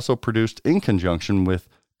also produced in conjunction with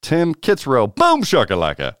Tim Kitzrow, Boom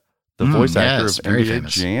Shakalaka, the voice actor of NBA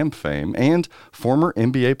famous. Jam fame, and former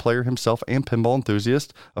NBA player himself and pinball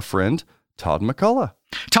enthusiast, a friend, Todd McCullough.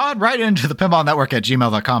 Todd, write into the pinball network at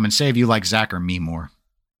gmail.com and say if you like Zach or me more.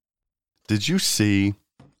 Did you see?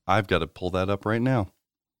 I've got to pull that up right now.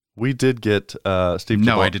 We did get Steve.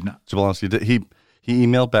 No, I did not. Jablonski. He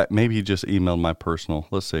emailed back. Maybe he just emailed my personal.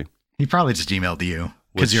 Let's see. He probably just emailed you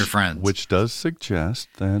because you're friends. Which does suggest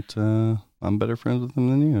that I'm better friends with him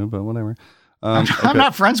than you, but whatever. I'm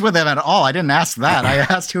not friends with him at all. I didn't ask that. I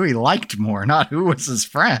asked who he liked more, not who was his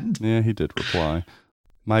friend. Yeah, he did reply.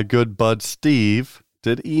 My good bud Steve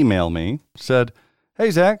did email me, said,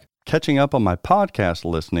 "Hey, Zach, catching up on my podcast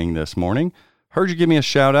listening this morning. Heard you give me a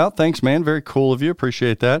shout out. Thanks, man. Very cool of you.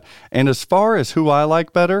 Appreciate that. And as far as who I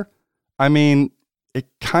like better, I mean, it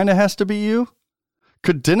kind of has to be you.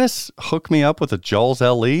 Could Dennis hook me up with a Jaws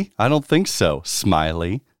LE? I don't think so.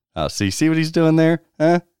 Smiley. See what he's doing there?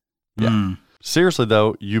 Yeah. Seriously,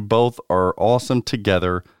 though, you both are awesome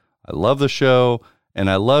together. I love the show, and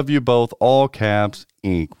I love you both, all caps,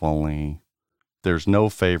 equally. There's no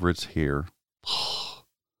favorites here."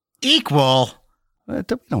 Equal? We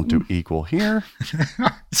don't do equal here.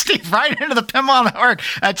 Steve, write into the pinball network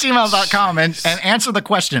at gmail.com and answer the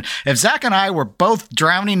question. If Zach and I were both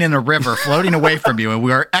drowning in a river floating away from you and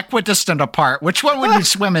we were equidistant apart, which one would you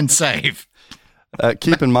swim and save?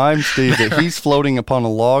 Keep in mind, Steve, that he's floating upon a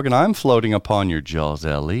log and I'm floating upon your Jaws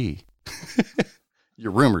LE.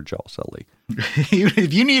 Your rumored Jaws LE.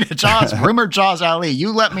 If you need a rumored Jaws LE,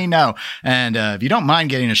 you let me know. And if you don't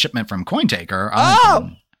mind getting a shipment from CoinTaker,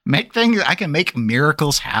 I can make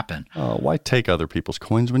miracles happen. Why take other people's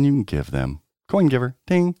coins when you can give them? Coin giver,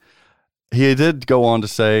 ding. He did go on to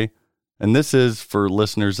say, and this is for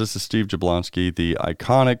listeners, this is Steve Jablonski, the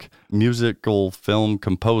iconic musical film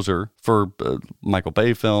composer for Michael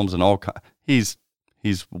Bay films and all. He's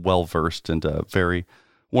well versed and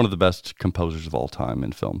one of the best composers of all time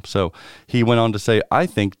in film. So he went on to say, "I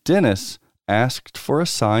think Dennis asked for a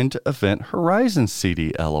signed Event Horizon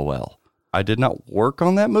CD, LOL. I did not work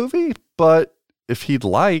on that movie, but if he'd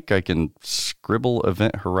like, I can scribble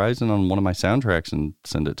Event Horizon on one of my soundtracks and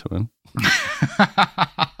send it to him."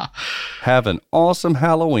 Have an awesome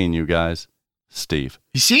Halloween, you guys. Steve.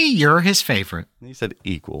 You see, you're his favorite. He said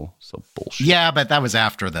equal, so bullshit. Yeah, but that was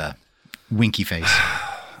after the winky face.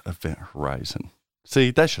 Event Horizon.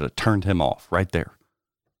 See, that should have turned him off right there.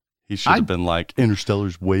 He should have been like,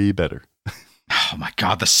 Interstellar's way better. Oh my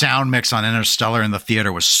God, the sound mix on Interstellar in the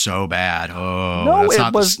theater was so bad. Oh, No,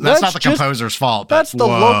 that's not the composer's fault. But, That's the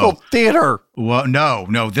local theater. Well, no,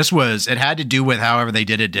 it had to do with however they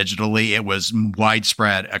did it digitally. It was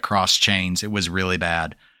widespread across chains. It was really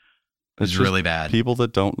bad. It was really bad. People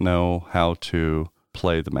that don't know how to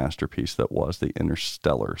play the masterpiece that was the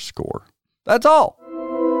Interstellar score. That's all.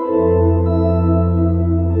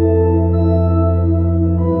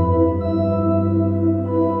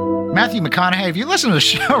 Matthew McConaughey, if you listen to the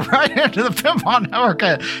show right into the Pinball Network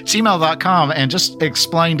at gmail.com and just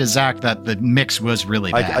explain to Zach that the mix was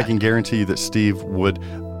really bad. I can guarantee you that Steve would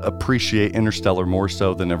appreciate Interstellar more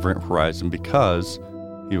so than Event Horizon because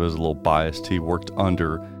he was a little biased. He worked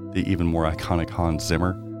under the even more iconic Hans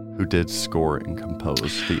Zimmer, who did score and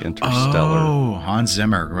compose the Interstellar. Oh, Hans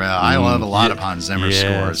Zimmer. Well, I love a lot of Hans Zimmer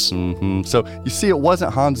scores. Mm-hmm. So you see, it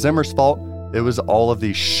wasn't Hans Zimmer's fault. It was all of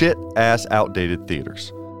these shit-ass outdated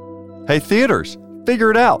theaters. Hey, theaters, figure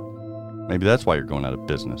it out. Maybe that's why you're going out of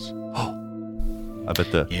business. I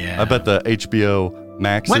bet the HBO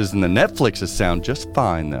Maxes and the Netflixes sound just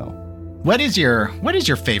fine, though. What is your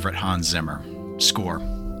favorite Hans Zimmer score?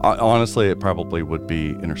 Honestly, it probably would be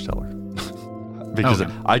Interstellar. Because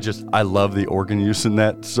I love the organ use in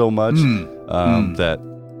that so much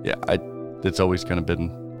it's always kind of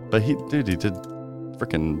been. But he did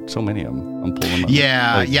freaking so many of them. I'm pulling them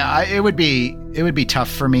up. It would be tough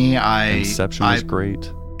for me. Inception was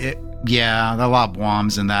great. A lot of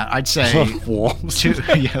bombs in that. I'd say a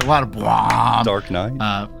lot of bombs. Dark Knight.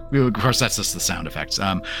 Of course, that's just the sound effects.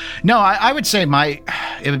 I would say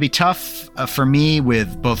it would be tough for me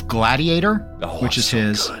with both Gladiator, which is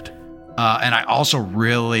his, good. And I also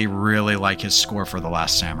really, really like his score for The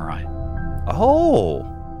Last Samurai. Oh,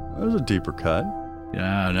 that was a deeper cut.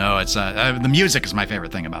 Yeah, no, it's the music is my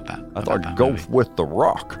favorite thing about that. I thought go with The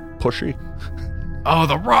Rock, pushy. Oh,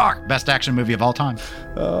 The Rock, best action movie of all time.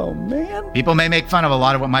 Oh man, people may make fun of a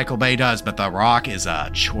lot of what Michael Bay does, but The Rock is a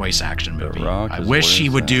choice action movie. I wish he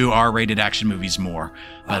would do R-rated action movies more,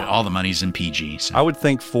 but all the money's in PG. So. I would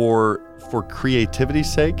think for creativity's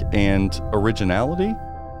sake and originality,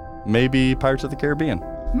 maybe Pirates of the Caribbean.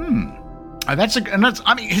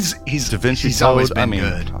 He's always been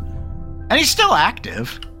good. And he's still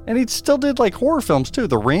active. And he still did like horror films too.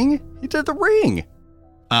 The Ring. He did The Ring.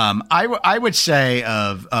 I would say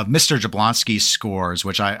of Mr. Jablonski's scores,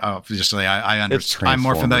 which I understand. I'm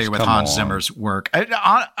more familiar with Hans Zimmer's work.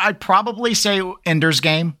 I'd probably say Ender's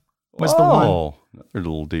Game was the one. Oh, another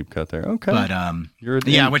little deep cut there. Okay.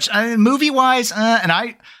 But which movie wise, and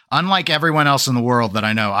I, unlike everyone else in the world that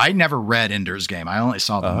I know, I never read Ender's Game. I only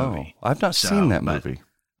saw the movie. I've not seen that movie.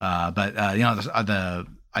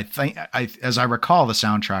 I think, as I recall, the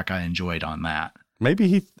soundtrack I enjoyed on that.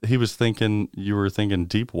 Maybe he was thinking you were thinking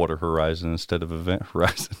Deepwater Horizon instead of Event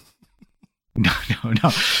Horizon. No.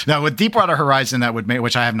 With Deepwater Horizon, that would make,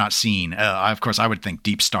 which I have not seen. Of course, I would think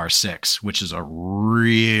Deep Star 6, which is a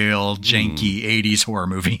real janky 80s horror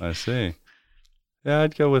movie. I see. Yeah,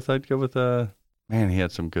 I'd go with. Man, he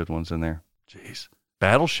had some good ones in there. Jeez.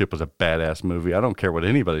 Battleship was a badass movie. I don't care what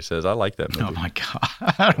anybody says. I like that movie. Oh my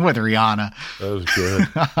God. With Rihanna. That was good.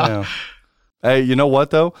 Yeah. Hey, you know what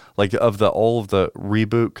though? Like all of the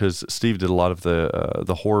reboot, because Steve did a lot of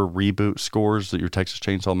the horror reboot scores, your Texas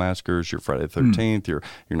Chainsaw Massacres, your Friday the 13th, your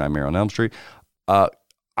Nightmare on Elm Street.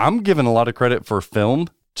 I'm giving a lot of credit for film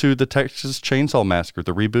to the Texas Chainsaw Massacre,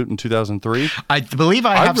 the reboot in 2003. I believe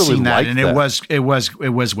I have really seen that, and that. it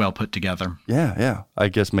was well put together. Yeah. I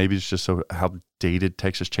guess maybe it's just so how dated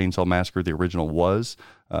Texas Chainsaw Massacre the original was,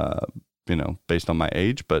 based on my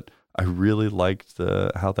age. But I really liked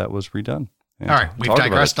how that was redone. Yeah. All right, we've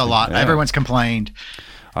digressed a lot. Yeah. Everyone's complained.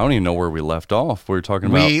 I don't even know where we left off. We were talking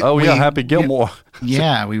about Happy Gilmore.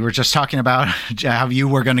 Yeah, we were just talking about how you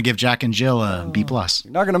were going to give Jack and Jill a B+.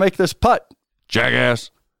 You're not going to make this putt,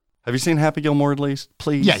 jackass. Have you seen Happy Gilmore at least?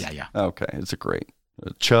 Please? Yeah. Okay, it's a great.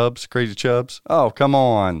 Chubbs, Crazy Chubbs. Oh, come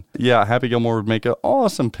on. Yeah, Happy Gilmore would make an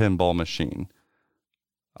awesome pinball machine.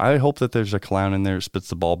 I hope that there's a clown in there that spits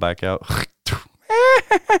the ball back out. You're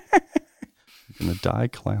going to die,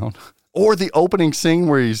 clown. Or the opening sing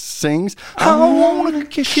where he sings, I want to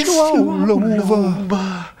kiss you all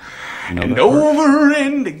over. And over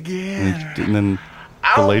and again. And then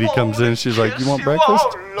the lady comes in and she's like, you want breakfast?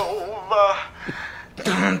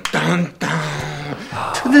 Dun, dun,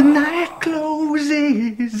 dun. Till the night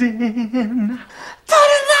closes in.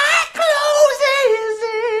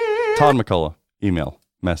 Todd McCullough, email,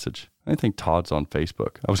 message. I think Todd's on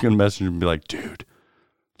Facebook. I was going to message him and be like, dude,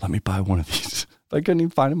 let me buy one of these. I couldn't even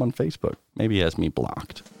find him on Facebook. Maybe he has me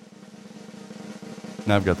blocked.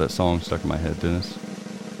 Now I've got that song stuck in my head, Dennis.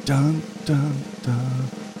 Dun, dun, dun.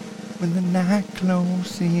 When the night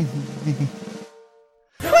closes in. When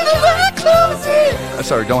the night closes in.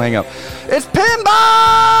 Sorry, don't hang up. It's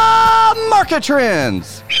Pinball Market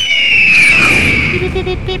Trends.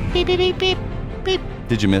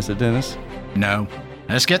 Did you miss it, Dennis? No.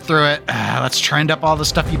 Let's get through it. Let's trend up all the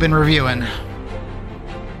stuff you've been reviewing.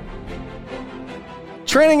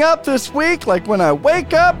 Trending up this week, like when I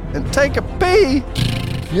wake up and take a pee,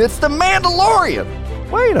 it's The Mandalorian.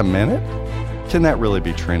 Wait a minute. Can that really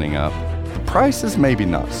be trending up? The prices, maybe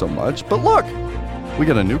not so much, but look, we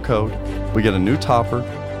got a new code, we got a new topper,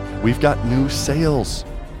 we've got new sales.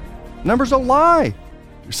 Numbers don't lie.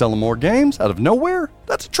 You're selling more games out of nowhere?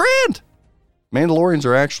 That's a trend. Mandalorians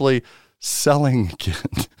are actually selling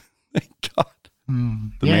again. Thank God.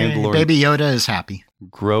 The Mandalorian. Baby Yoda is happy.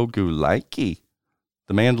 Grogu likey.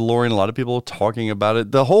 The Mandalorian, a lot of people are talking about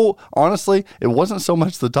it. Honestly, it wasn't so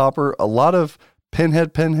much the topper. A lot of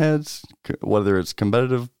pinheads, whether it's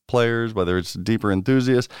competitive players, whether it's deeper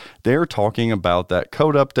enthusiasts, they're talking about that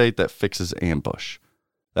code update that fixes ambush.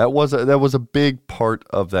 That was a big part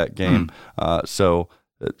of that game. So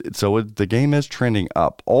the game is trending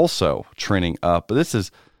up. Also trending up. But this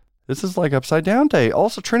is like Upside Down Day.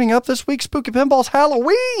 Also trending up this week, Spooky Pinball's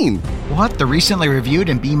Halloween. What? The recently reviewed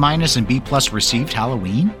and B- and B+ received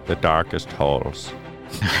Halloween? The darkest holes.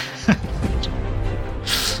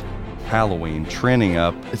 Halloween trending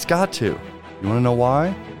up. It's got to. You want to know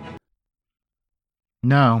why?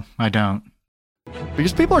 No, I don't.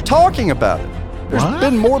 Because people are talking about it. There's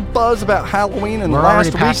been more buzz about Halloween in the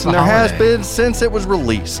last week than there has been since it was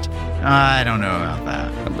released. I don't know about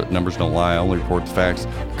that. But numbers don't lie. I only report the facts.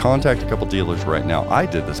 Contact a couple dealers right now. I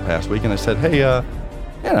did this past week, and I said, hey,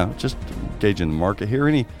 just gauging the market here.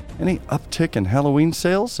 Any uptick in Halloween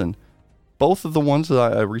sales? And both of the ones that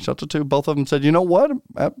I reached out to, both of them said, you know what?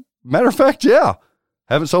 Matter of fact, yeah.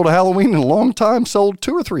 Haven't sold a Halloween in a long time. Sold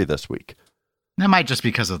 2 or 3 this week. That might just be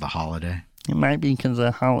because of the holiday. It might be because of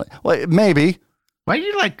the holiday. Well, maybe. Why do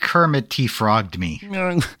you like Kermit T. Frogged me?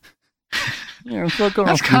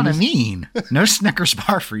 That's kind of mean. No Snickers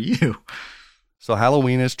bar for you. So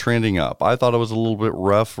Halloween is trending up. I thought it was a little bit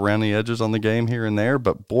rough around the edges on the game here and there,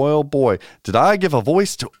 but boy, oh boy, did I give a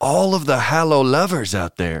voice to all of the Hallow lovers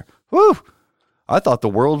out there. Woo! I thought the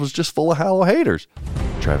world was just full of Hallow haters.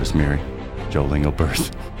 Travis Murray, Joe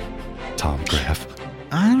Lingelberth, Tom Graff.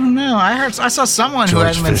 I don't know. I saw someone George who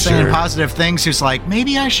hadn't been Fisher. saying positive things who's like,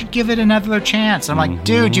 maybe I should give it another chance. I'm like,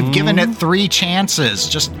 dude, you've given it 3 chances.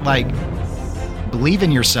 Just like, believe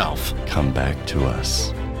in yourself. Come back to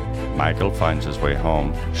us. Michael finds his way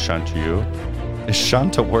home. Shunt you? Is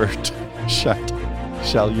shunt a word? Shunt.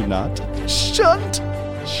 Shall you not? Shunt.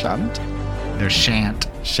 Shunt. There's shan't.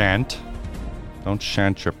 Shan't. Don't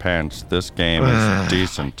shant your pants. This game is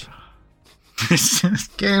decent. This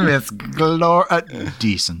game is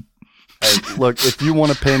decent. Hey, look, if you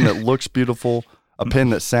want a pen that looks beautiful, a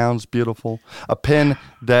pen that sounds beautiful, a pen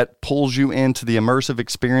that pulls you into the immersive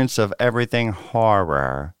experience of everything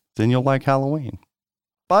horror, then you'll like Halloween.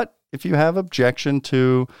 But if you have objection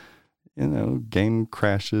to, game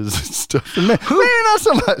crashes and stuff, maybe not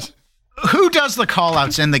so much. Who does the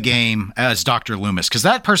call-outs in the game as Dr. Loomis? Because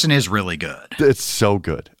that person is really good. It's so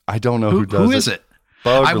good. I don't know who does it. Who is it?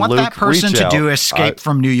 Bug I want Luke, that person to do Escape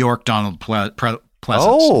from New York, Donald Pleasance.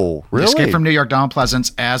 Oh, really? Escape from New York, Donald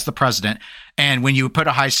Pleasance as the president. And when you put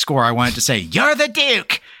a high score, I want it to say, "You're the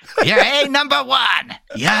Duke. You're A number 1.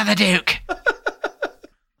 You're the Duke."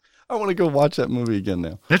 I want to go watch that movie again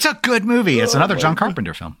now. It's a good movie. It's another John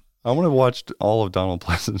Carpenter film. I want to watch all of Donald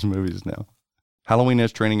Pleasance's movies now. Halloween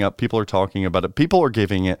is trending up. People are talking about it. People are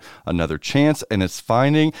giving it another chance, and it's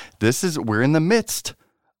finding we're in the midst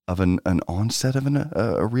of an onset of a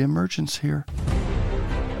reemergence here.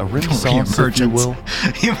 A renaissance, if you will.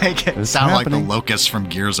 You make it sound like the locusts from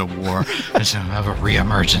Gears of War. It's have a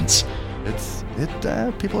reemergence.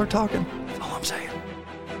 People are talking. That's all I'm saying.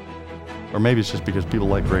 Or maybe it's just because people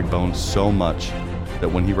like Greg Bones so much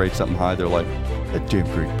that when he rates something high, they're like, that damn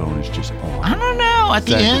Greg Bone is just on. I don't know. At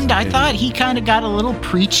the end, I thought he kind of got a little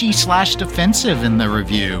preachy / defensive in the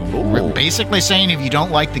review. Ooh. Basically saying if you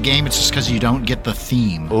don't like the game, it's just because you don't get the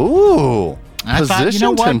theme. Ooh. And I thought, you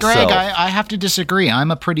know what, Greg, I have to disagree.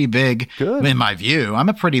 I'm a pretty big, in my view, I'm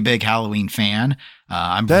a pretty big Halloween fan.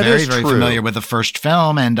 I'm very familiar with the first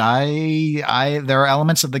film, and there are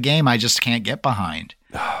elements of the game I just can't get behind.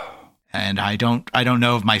 And I don't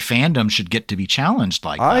know if my fandom should get to be challenged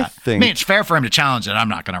like that. I mean, it's fair for him to challenge it. I'm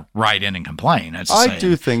not going to write in and complain. I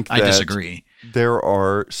do think that I disagree. There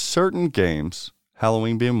are certain games,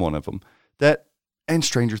 Halloween being one of them, and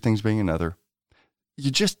Stranger Things being another,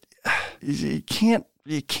 you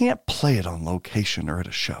can't play it on location or at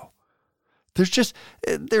a show. there's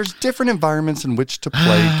different environments in which to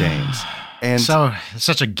play games. And so it's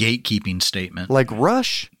such a gatekeeping statement. Like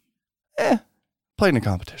Rush, play in a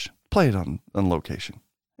competition. Play it on location.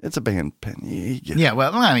 It's a band pin.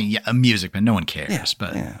 A music pin. No one cares.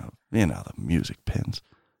 But the music pins.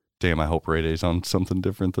 Damn, I hope Ray Day's on something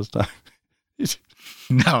different this time.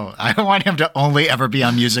 No, I don't want him to only ever be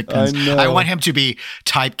on music pins. I want him to be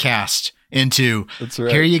typecast into,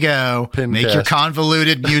 here you go, make your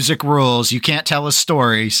convoluted music rules. You can't tell a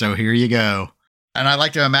story, so here you go. And I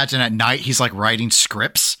like to imagine at night he's like writing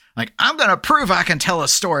scripts. Like, I'm going to prove I can tell a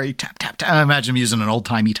story. Tap, tap, tap. I imagine him using an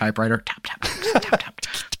old-timey typewriter. Tap, tap, tap, tap,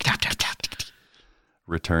 tap, tap, tap, tap.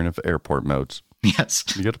 Return of airport modes. Yes.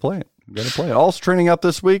 You got to play it. Also trending up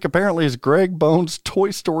this week, apparently, is Greg Bones'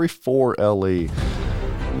 Toy Story 4 LE.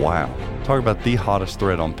 Wow. Talk about the hottest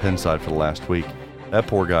thread on Pinside for the last week. That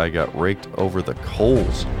poor guy got raked over the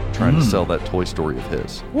coals trying to sell that Toy Story of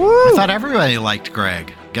his. Woo! I thought everybody liked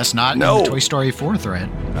Greg. Guess not in the Toy Story 4 thread.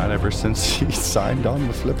 Not ever since he signed on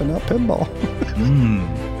with Flipping Out Pinball.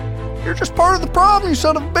 You're just part of the problem, you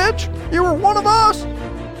son of a bitch. You were one of us.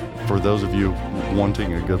 For those of you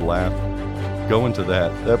wanting a good laugh, go into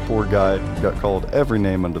that. That poor guy got called every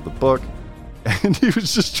name under the book, and he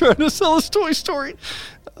was just trying to sell his Toy Story.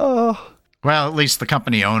 Well, at least the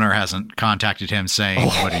company owner hasn't contacted him saying,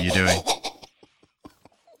 what are you doing?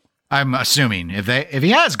 I'm assuming if he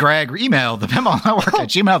has, Greg, email the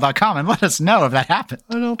pinballnetwork@gmail.com and let us know if that happened.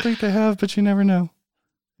 I don't think they have, but you never know.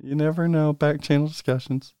 You never know. Back channel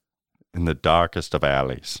discussions in the darkest of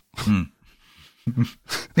alleys. In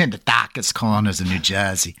the darkest corners of New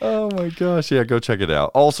Jersey. Oh my gosh. Yeah, go check it out.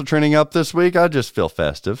 Also trending up this week, I just feel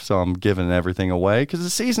festive, so I'm giving everything away because the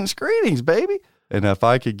season's greetings, baby. And if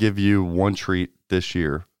I could give you one treat this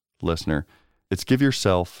year, listener, it's give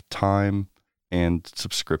yourself time and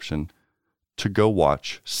subscription to go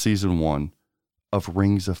watch season 1 of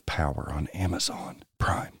Rings of Power on Amazon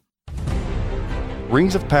Prime.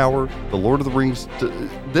 Rings of Power, the Lord of the Rings,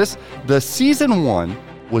 the season 1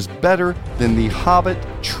 was better than the Hobbit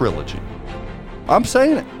trilogy. I'm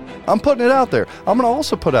saying it. I'm putting it out there. I'm going to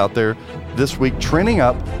also put out there this week, trending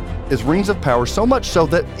up, is Rings of Power, so much so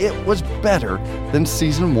that it was better than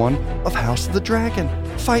season 1 of House of the Dragon.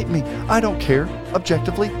 Fight me. I don't care.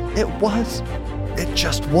 Objectively, it was. It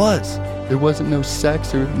just was. There wasn't no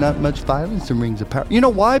sex or not much violence in Rings of Power. You know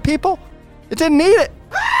why, people? It didn't need it.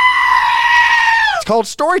 It's called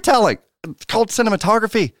storytelling. It's called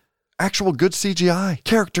cinematography. Actual good CGI.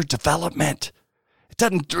 Character development. It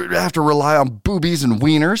doesn't have to rely on boobies and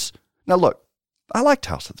wieners. Now look, I liked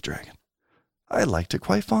House of the Dragon. I liked it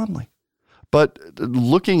quite fondly. But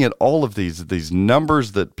looking at all of these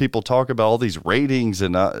numbers that people talk about, all these ratings,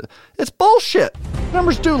 and it's bullshit.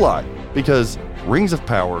 Numbers do lie, because Rings of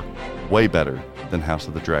Power, way better than House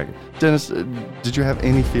of the Dragon. Dennis, did you have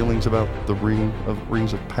any feelings about the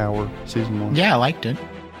Rings of Power season 1? Yeah, I liked it.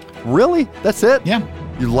 Really? That's it? Yeah.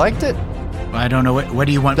 You liked it? I don't know. What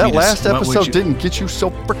do you want me to say? That last episode didn't get you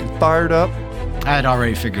so freaking fired up? I had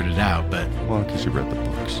already figured it out, but... Well, because you read the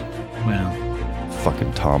books. Well...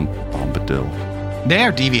 Fucking Tom Bombadil. They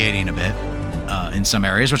are deviating a bit in some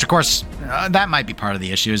areas, which of course that might be part of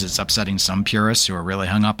the issue. Is it's upsetting some purists who are really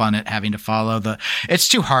hung up on it having to follow it's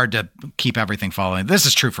too hard to keep everything following. This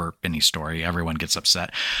is true for any story. Everyone gets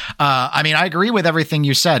upset. I mean, I agree with everything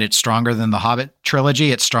you said. It's stronger than the Hobbit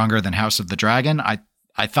trilogy. It's stronger than House of the Dragon.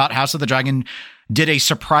 I thought House of the Dragon did a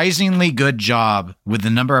surprisingly good job with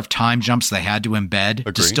the number of time jumps they had to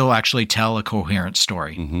embed to still actually tell a coherent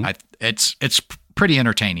story. Mm-hmm. It's pretty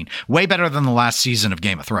entertaining. Way better than the last season of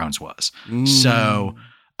Game of Thrones was. So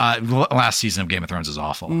last season of Game of Thrones is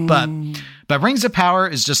awful. But Rings of Power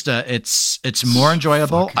is just it's more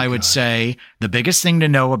enjoyable. I would say the biggest thing to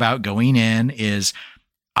know about going in is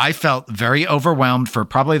I felt very overwhelmed for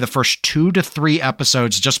probably the first 2 to 3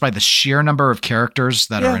 episodes just by the sheer number of characters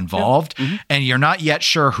that are involved. Yeah. Mm-hmm. And you're not yet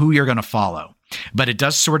sure who you're going to follow. But it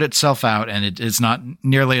does sort itself out, and it is not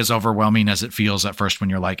nearly as overwhelming as it feels at first when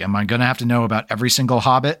you're like, am I going to have to know about every single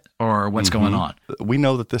Hobbit or what's going on? We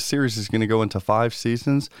know that this series is going to go into 5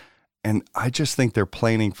 seasons, and I just think their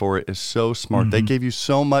planning for it is so smart. Mm-hmm. They gave you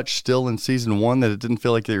so much still in season 1 that it didn't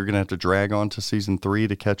feel like they were going to have to drag on to season 3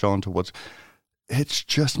 to catch on to what's... It's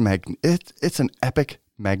just it's an epic,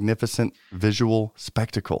 magnificent visual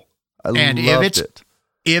spectacle. I loved it.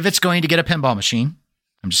 If it's going to get a pinball machine...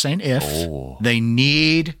 I'm just saying they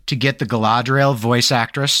need to get the Galadriel voice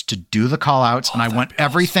actress to do the call outs. And I want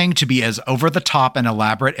everything to be as over the top and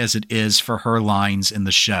elaborate as it is for her lines in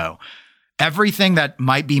the show. Everything that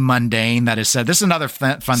might be mundane that is said. This is another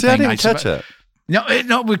fun thing. I didn't catch it.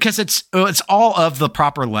 No, because it's all of the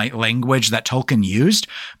proper language that Tolkien used.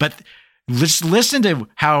 But Listen to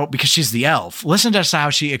how, because she's the elf, listen to how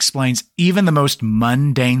she explains even the most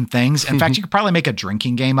mundane things. In fact, you could probably make a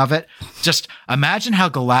drinking game of it. Just imagine how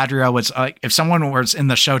Galadriel was, if someone was in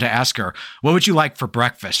the show to ask her, what would you like for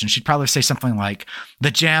breakfast? And she'd probably say something like,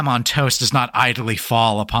 the jam on toast does not idly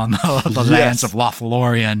fall upon the lands of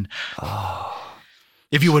Lothlorien.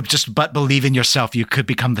 If you would just but believe in yourself, you could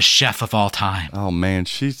become the chef of all time. Oh man,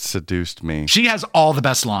 she seduced me. She has all the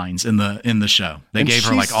best lines in the show. They gave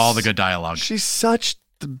her like all the good dialogue. She's such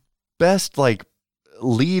the best like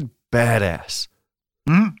lead badass.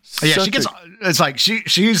 Mm-hmm. Yeah, it's like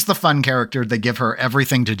she's the fun character. They give her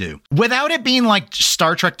everything to do without it being like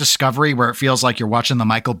Star Trek Discovery, where it feels like you're watching the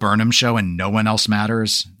Michael Burnham show and no one else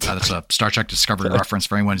matters. That's a Star Trek Discovery reference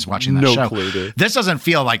for anyone who's watching that show. Clue, this doesn't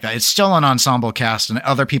feel like that. It's still an ensemble cast and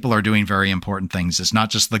other people are doing very important things. It's not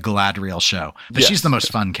just the Galadriel show, but she's the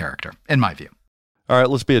most fun character in my view. All right,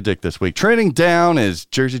 let's be a dick this week. Trending down is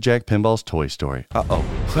Jersey Jack Pinball's Toy Story.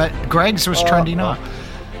 But Greg's was trending up.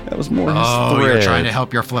 That was more his thread. You're trying to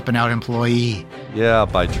help your flipping out employee. Yeah,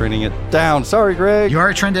 by trending it down. Sorry, Greg. You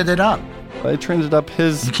already trended it up. I trended up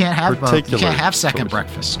his. You can't have both. You can't have second choice.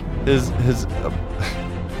 Breakfast. His.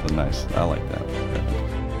 Nice. I like that.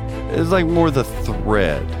 It's like more the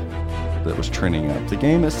thread that was trending up. The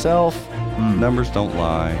game itself, numbers don't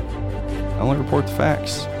lie. I only report the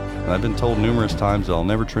facts. And I've been told numerous times that I'll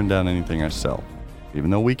never trend down anything I sell, even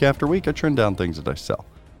though week after week I trend down things that I sell.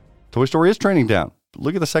 Toy Story is trending down.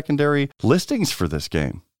 Look at the secondary listings for this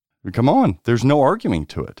game. Come on, there's no arguing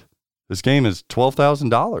to it. This game is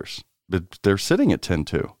 $12,000, but they're sitting at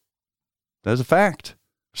 10.2. That's a fact.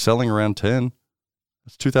 Selling around 10.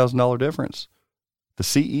 That's $2,000 difference. The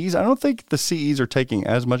CEs, I don't think the CEs are taking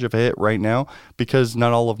as much of a hit right now because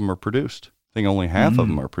not all of them are produced. I think only half of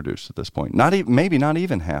them are produced at this point. Maybe not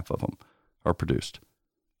even half of them are produced.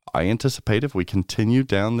 I anticipate if we continue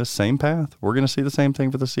down this same path, we're going to see the same thing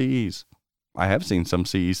for the CEs. I have seen some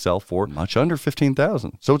CEs sell for much under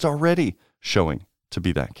 $15,000. So it's already showing to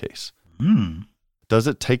be that case. Does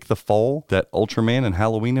it take the fall that Ultraman and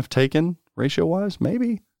Halloween have taken ratio-wise?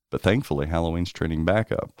 Maybe. But thankfully, Halloween's trending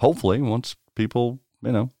back up. Hopefully, once people,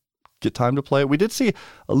 get time to play it. We did see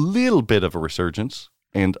a little bit of a resurgence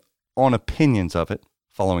and on opinions of it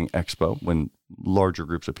following Expo when larger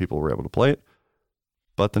groups of people were able to play it.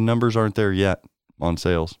 But the numbers aren't there yet on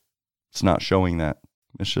sales. It's not showing that.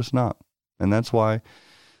 It's just not. And that's why,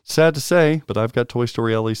 sad to say, but I've got Toy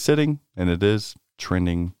Story LE sitting, and it is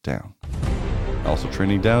trending down. Also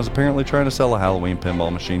trending down is apparently trying to sell a Halloween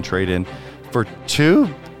pinball machine trade-in for too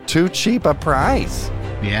cheap a price.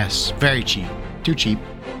 Yes, very cheap. Too cheap.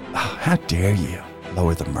 Oh, how dare you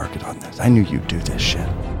lower the market on this? I knew you'd do this shit.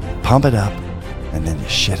 Pump it up, and then you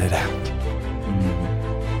shit it out.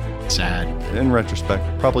 Sad. In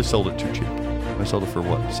retrospect, probably sold it too cheap. I sold it for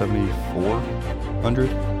what,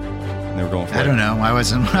 $7,400? And they were going for I don't know. I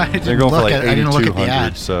didn't they're going look for like at, I didn't look at the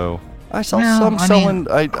ad. So I saw some selling.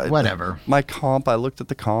 Whatever. My comp, I looked at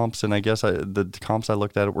the comps, and I guess the comps I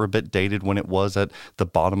looked at were a bit dated when it was at the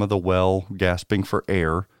bottom of the well, gasping for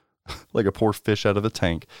air, like a poor fish out of a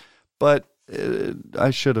tank. But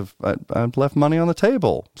I should have. I'd left money on the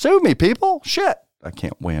table. Sue me, people. Shit. I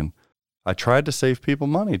can't win. I tried to save people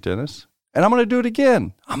money, Dennis. And I'm going to do it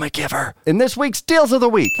again. I'm a giver. In this week's Deals of the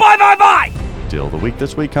Week. Buy! Deal of the Week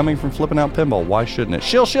this week coming from Flipping Out Pinball. Why shouldn't it?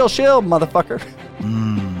 Shill, motherfucker.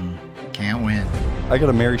 Can't win. I got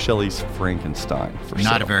a Mary Shelley's Frankenstein for sale.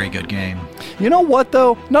 Not a very good game. You know what,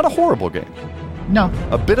 though? Not a horrible game. No.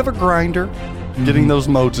 A bit of a grinder, getting those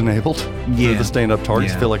modes enabled. Yeah. The stand-up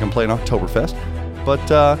targets. Feel like I'm playing Oktoberfest. But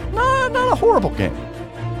not a horrible game.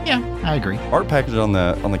 Yeah, I agree. Art package on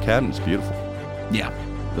the cabinet is beautiful. Yeah.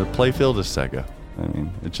 The playfield is Sega. I mean,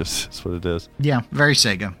 it just is what it is. Yeah, very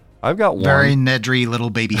Sega. I've got one. Very Nedry little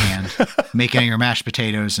baby hand. Making your mashed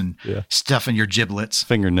potatoes and stuffing your giblets.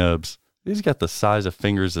 Finger nubs. He's got the size of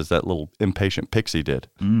fingers as that little impatient pixie did.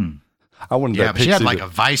 I wanted that but she had like a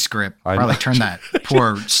vice grip. Probably turned that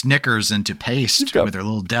poor Snickers into paste with her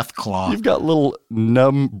little death claw. You've got little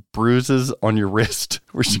numb bruises on your wrist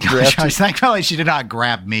where she grabbed you. Thankfully, she did not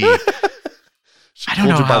grab me. I don't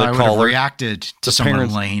know how I would have reacted to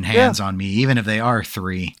someone laying hands on me, even if they are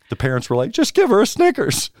 3. The parents were like, just give her a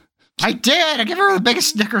Snickers. I did. I gave her the biggest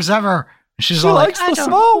Snickers ever. She likes the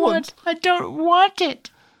small ones. I don't want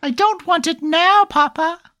it. I don't want it now,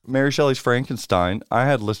 Papa. Mary Shelley's Frankenstein, I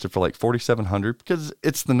had listed for like $4,700 because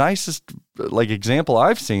it's the nicest example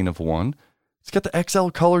I've seen of one. It's got the XL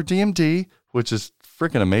color DMD, which is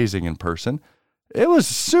freaking amazing in person. It was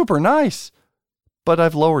super nice. But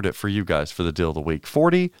I've lowered it for you guys for the deal of the week.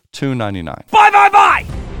 $42.99. Buy!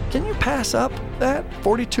 Can you pass up that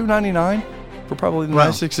 $42.99 for probably the Well,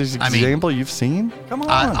 nicest I mean, example you've seen. Come on.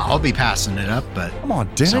 I'll be passing it up, but Come on,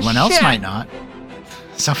 Dennis. someone else Shit. might not.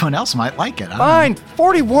 Someone else might like it. I don't Fine,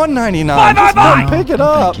 know. $41.99. Just come pick it No,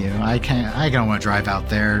 up. Thank you. I don't want to drive out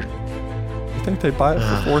there. You think they buy it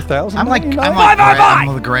for $4,000? I'm like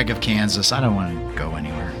I'm the Greg of Kansas. I don't want to go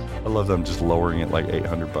anywhere. I love them just lowering it like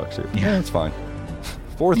 $800 here. Yeah. Yeah, it's fine.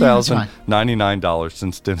 Yeah, it's fine. $4,099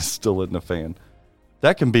 since Dennis still isn't a fan.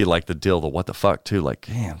 That can be like the deal, the what the fuck too. Like,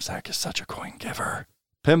 damn, Zach is such a coin giver.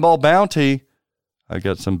 Pinball Bounty. I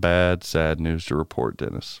got some bad, sad news to report,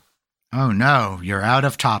 Dennis. Oh no, you're out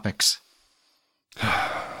of topics. No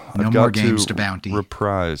I've more got games to bounty.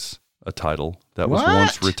 Reprise a title that was What?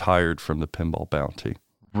 once retired from the Pinball Bounty.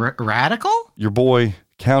 Radical? Your boy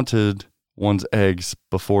counted one's eggs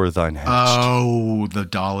before thine hatched. Oh, the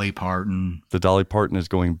Dolly Parton. The Dolly Parton is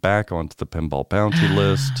going back onto the Pinball Bounty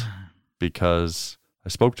list because I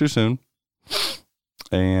spoke too soon,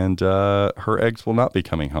 and her eggs will not be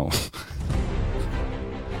coming home.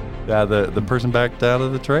 Yeah, the person backed out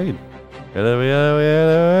of the trade. We had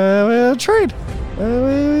a trade.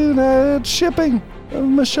 We had shipping of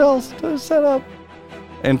Michelle's to set up.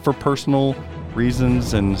 And for personal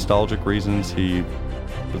reasons and nostalgic reasons, he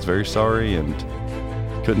was very sorry and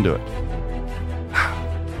couldn't do it.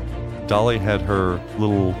 Dolly had her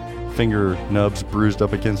little finger nubs bruised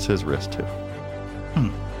up against his wrist, too.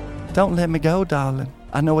 Don't let me go, darling.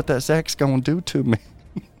 I know what that Zach's going to do to me.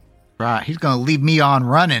 Right, he's going to leave me on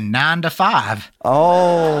running 9 to 5.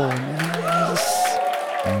 Oh, yes.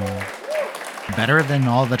 Better than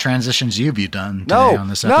all the transitions you've done today on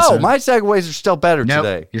this episode. No, my segues are still better Nope,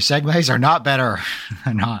 today. your segues are not better.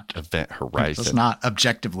 They're not. Event Horizon. It's not,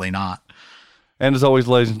 objectively not. And as always,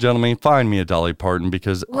 ladies and gentlemen, find me a Dolly Parton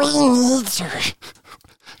because we need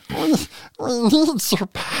her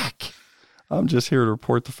back. I'm just here to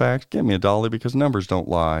report the facts. Give me a Dolly because numbers don't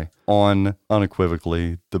lie. On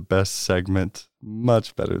unequivocally the best segment,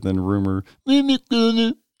 much better than Rumor.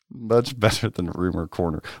 Much better than Rumor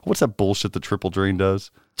Corner. What's that bullshit that Triple Drain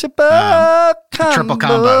does? Triple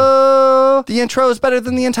combo. The intro is better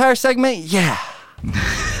than the entire segment? Yeah.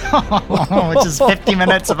 Which is 50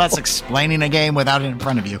 minutes of us explaining a game without it in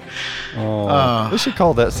front of you. We should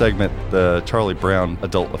call that segment the Charlie Brown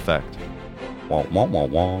adult effect. Wah, wah, wah,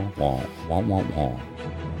 wah, wah, wah, wah, wah.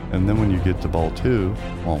 And then when you get to ball 2,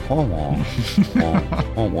 wah, wah, wah, wah,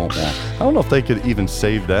 wah, wah, wah. I don't know if they could even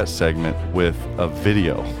save that segment with a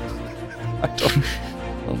video. I don't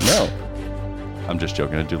know. I'm just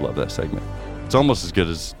joking. I do love that segment. It's almost as good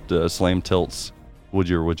as Slam Tilt's Would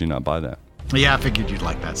You or Would You Not Buy That? Yeah, I figured you'd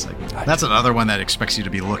like that segment. That's another one that expects you to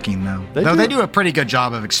be looking, though. They do a pretty good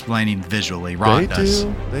job of explaining visually. Ron does.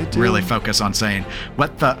 They do. Really focus on saying,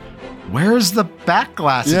 where's the back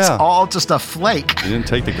glass? Yeah. It's all just a flake. You didn't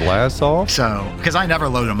take the glass off? So, because I never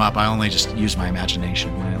load them up, I only just use my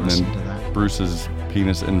imagination when I listen to that. Bruce's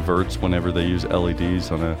penis inverts whenever they use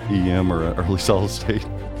LEDs on a EM or an early solid state.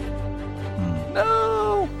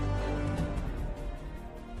 No.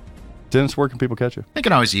 Dennis, where can people catch you? They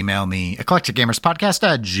can always email me,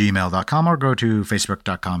 eclecticgamerspodcast@gmail.com, or go to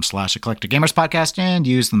facebook.com/eclecticgamerspodcast and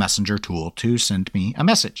use the messenger tool to send me a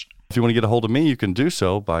message. If you want to get a hold of me, you can do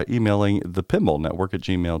so by emailing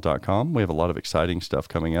thepinballnetwork@gmail.com. We have a lot of exciting stuff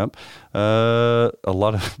coming up. A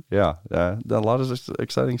lot of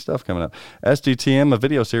exciting stuff coming up. SDTM, a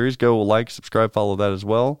video series. Go like, subscribe, follow that as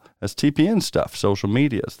well. As TPN stuff, social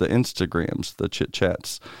medias, the Instagrams, the chit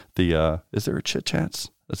chats. Is there a chit chats?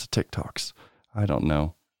 That's a TikToks. I don't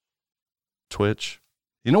know. Twitch.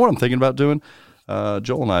 You know what I'm thinking about doing?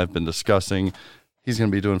 Joel and I have been discussing. He's going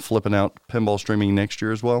to be doing flipping out pinball streaming next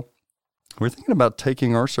year as well. We're thinking about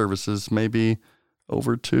taking our services maybe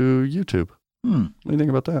over to YouTube. What do you think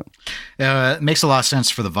about that? It makes a lot of sense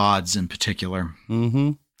for the VODs in particular.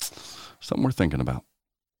 Mm-hmm. Something we're thinking about.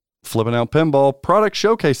 Flipping out pinball product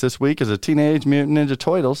showcase this week is a Teenage Mutant Ninja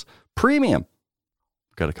Turtles premium.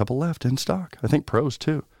 Got a couple left in stock. I think pros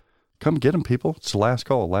too. Come get them, people. It's the last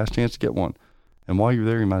call, last chance to get one. And while you're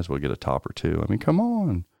there, you might as well get a top or two. I mean, come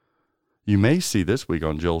on. You may see this week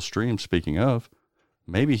on Joel's stream, speaking of,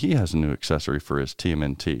 maybe he has a new accessory for his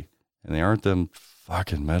TMNT. And they aren't them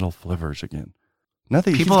fucking metal flippers again.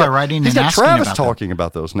 Nothing. People are writing and asking Travis about talking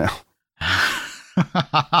about those now.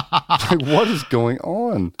 Like, what is going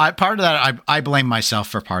on? Part of that, I blame myself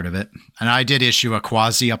for part of it. And I did issue a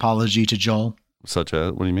quasi-apology to Joel. Such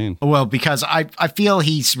as, what do you mean? Well, because I feel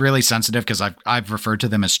he's really sensitive because I've referred to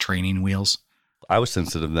them as training wheels. I was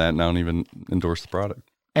sensitive to that and I don't even endorse the product.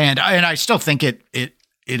 And I still think it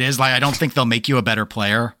is like, I don't think they'll make you a better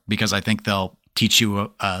player because I think they'll teach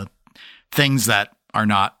you things that are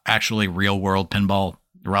not actually real world pinball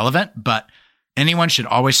relevant. But anyone should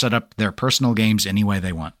always set up their personal games any way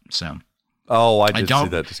they want. So, I did see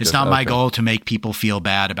that discussion. It's not my goal to make people feel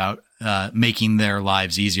bad about making their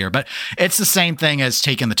lives easier, but it's the same thing as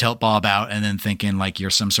taking the tilt bob out and then thinking like you're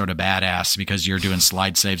some sort of badass because you're doing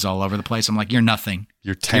slide saves all over the place. I'm like, you're nothing.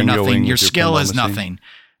 You're nothing. Your skill is nothing.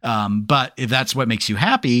 But if that's what makes you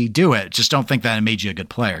happy, do it. Just don't think that it made you a good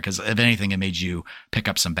player, because if anything, it made you pick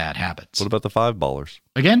up some bad habits. What about the 5-ballers?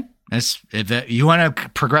 Again, if you want to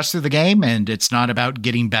progress through the game and it's not about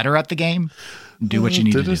getting better at the game, do what you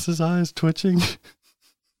need to do. Dennis's eyes twitching.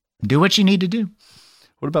 Do what you need to do.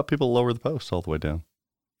 What about people lower the post all the way down?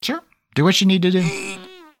 Sure. Do what you need to do.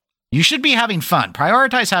 You should be having fun.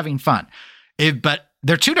 Prioritize having fun. But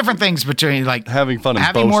there are two different things between like having fun and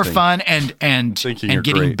having more boasting. fun and getting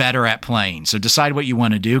great. better at playing. So decide what you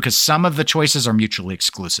want to do, because some of the choices are mutually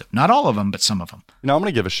exclusive. Not all of them, but some of them. I'm going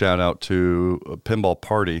to give a shout out to a pinball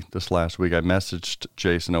party this last week. I messaged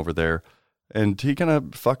Jason over there, and he kind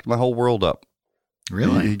of fucked my whole world up.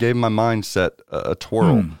 Really? He gave my mindset a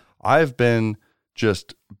twirl. I've been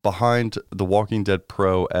just behind The Walking Dead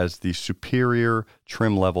Pro as the superior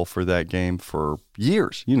trim level for that game for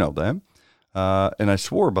years. You know that. And I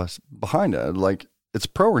swore behind it, like it's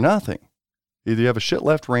pro or nothing. Either you have a shit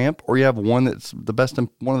left ramp or you have one that's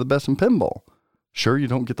one of the best in pinball. Sure, you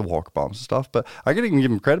don't get the walker bombs and stuff, but I could even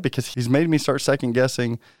give him credit because he's made me start second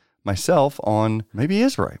guessing myself on maybe he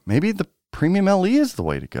is right. Maybe the premium LE is the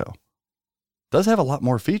way to go. Does have a lot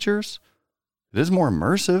more features. It is more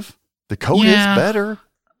immersive. The code is better.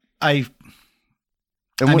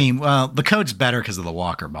 the code's better because of the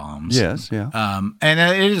walker bombs. Yes, yeah. And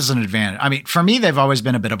it is an advantage. I mean, for me, they've always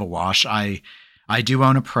been a bit of a wash. I do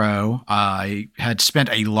own a Pro. I had spent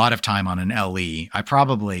a lot of time on an LE. I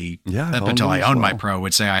probably, up until I owned my Pro,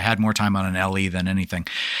 would say I had more time on an LE than anything.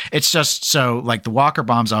 It's just so, like, the walker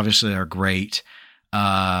bombs obviously are great.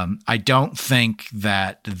 I don't think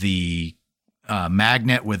that the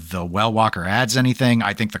magnet with the well walker adds anything.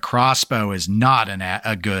 I think the crossbow is not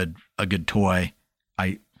a good toy.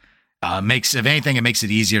 If anything, it makes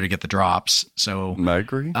it easier to get the drops. So I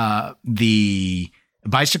agree. The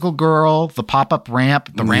bicycle girl, the pop-up ramp,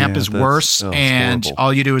 the ramp is worse, and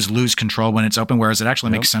all you do is lose control when it's open, whereas it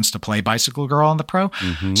actually makes sense to play bicycle girl on the Pro.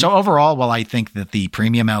 Mm-hmm. So overall, while I think that the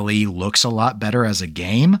premium LE looks a lot better as a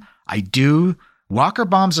game, walker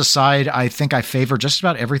bombs aside, I think I favor just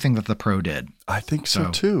about everything that the Pro did. I think so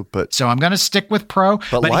too, so I'm going to stick with Pro.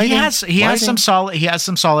 But lighting, he has some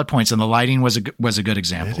solid points, and the lighting was a good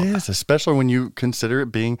example. It is, especially when you consider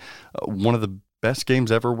it being one of the best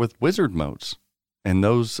games ever with wizard modes and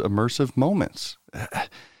those immersive moments.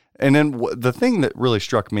 And then the thing that really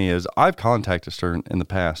struck me is I've contacted Stern in the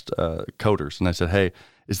past, coders, and I said, "Hey,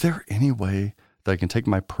 is there any way that I can take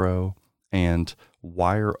my Pro and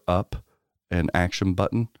wire up an action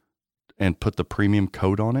button and put the premium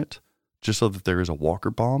code on it just so that there is a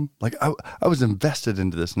walker bomb?" Like I was invested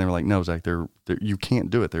into this, and they were like, "No, Zach, you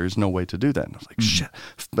can't do it. There is no way to do that." And I was like, shit,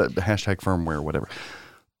 but hashtag firmware or whatever.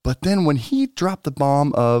 But then when he dropped the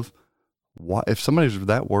bomb of if somebody's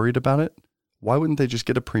that worried about it, why wouldn't they just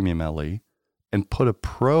get a premium LE and put a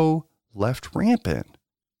Pro left ramp in?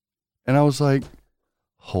 And I was like,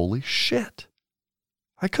 holy shit,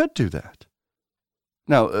 I could do that.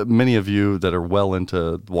 Now, many of you that are well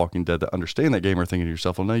into Walking Dead that understand that game are thinking to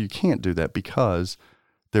yourself, well, no, you can't do that because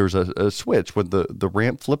there's a switch when the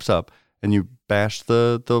ramp flips up and you bash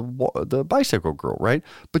the bicycle girl, right?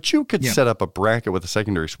 But you could set up a bracket with a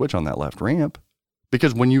secondary switch on that left ramp,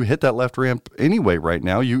 because when you hit that left ramp anyway right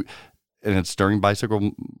now, and it's during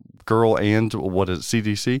bicycle girl and what is it,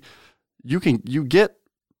 CDC, you get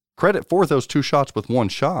credit for those two shots with one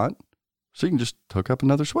shot, so you can just hook up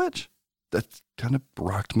another switch. That kind of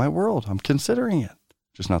rocked my world. I'm considering it.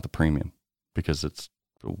 Just not the premium, because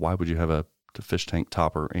why would you have a fish tank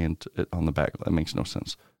topper and it on the back? That makes no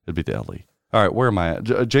sense. It'd be the LE. All right, where am I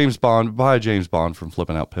at? James Bond. Buy James Bond from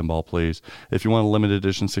Flipping Out Pinball, please. If you want a limited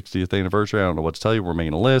edition 60th anniversary, I don't know what to tell you. We're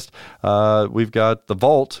making a list. We've got the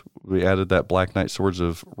Vault. We added that Black Knight Swords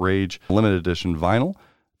of Rage limited edition vinyl.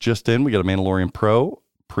 Just in, we got a Mandalorian Pro,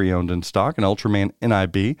 pre-owned in stock, an Ultraman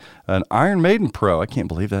NIB, an Iron Maiden Pro. I can't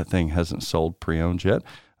believe that thing hasn't sold pre-owned yet.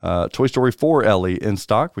 Toy Story 4 LE in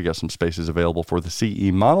stock. We got some spaces available for the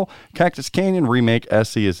CE model. Cactus Canyon Remake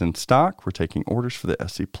SE is in stock. We're taking orders for the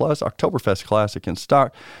SE Plus. Oktoberfest Classic in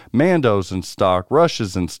stock. Mando's in stock. Rush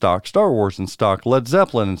is in stock. Star Wars in stock. Led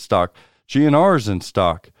Zeppelin in stock. GNR's in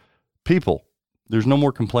stock. People, there's no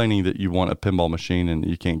more complaining that you want a pinball machine and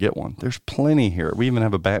you can't get one. There's plenty here. We even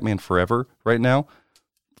have a Batman Forever right now.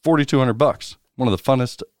 $4,200. One of the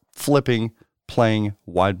funnest flipping, playing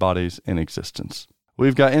wide bodies in existence.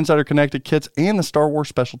 We've got Insider Connected kits and the Star Wars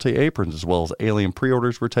specialty aprons, as well as Alien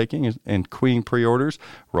pre-orders we're taking and Queen pre-orders.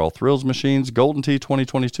 Raw Thrills machines, Golden Tee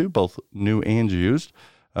 2022, both new and used.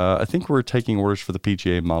 I think we're taking orders for the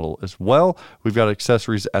PGA model as well. We've got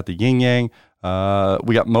accessories at the Yin Yang.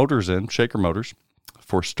 We got motors in, shaker motors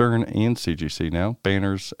for Stern and CGC now.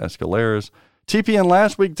 Banners, Escaleras. TPN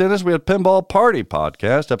last week, Dennis, we had Pinball Party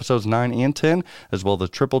Podcast, episodes 9 and 10, as well as the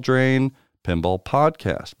Triple Drain Pinball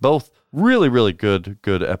Podcast. Both really, really good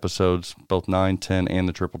episodes, both 9, 10, and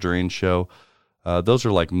the Triple Drain show. Those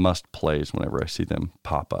are like must plays whenever I see them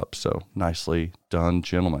pop up. So nicely done,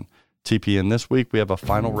 gentlemen. TPN this week, we have a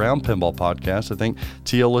final round pinball podcast. I think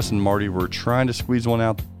Teolis and Marty were trying to squeeze one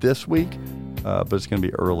out this week, but it's going to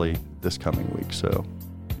be early this coming week. So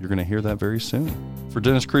you're going to hear that very soon. For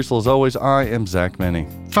Dennis Kreisel, as always, I am Zach Meny.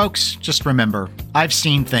 Folks, just remember, I've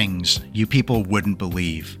seen things you people wouldn't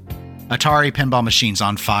believe. Atari pinball machines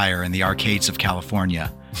on fire in the arcades of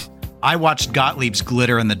California. I watched Gottlieb's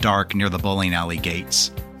glitter in the dark near the bowling alley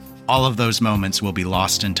gates. All of those moments will be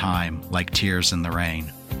lost in time, like tears in the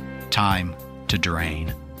rain. Time to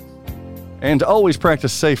drain. And always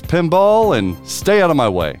practice safe pinball and stay out of my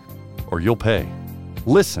way, or you'll pay.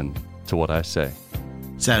 Listen to what I say.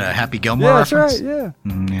 Is that a Happy Gilmore reference? That's right,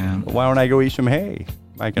 yeah. Yeah. Why don't I go eat some hay?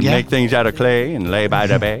 I can make things out of clay and lay by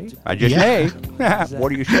the bay. I just may. What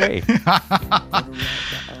do you say?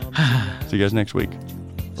 See you guys next week.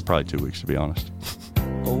 Or probably 2 weeks, to be honest.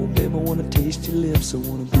 Oh, baby, I wanna taste your lips. I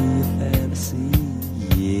wanna be a fantasy.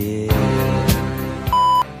 Yeah.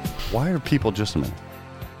 Why are people just a minute?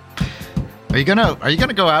 Are you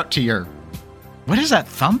gonna go out to your? What is that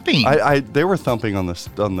thumping? They were thumping on the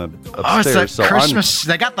upstairs. Oh, it's that Christmas.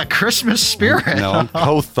 They got the Christmas spirit. No, I'm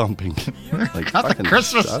co-thumping. Like, got the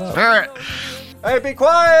Christmas spirit. Hey, be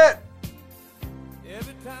quiet!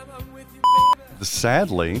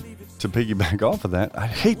 Sadly, to piggyback off of that, I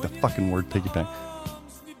hate the fucking word piggyback.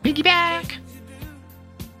 Piggyback.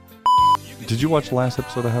 Did you watch the last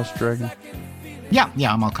episode of House of Dragon? Yeah,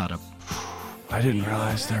 I'm all caught up. I didn't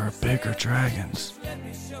realize there were bigger dragons.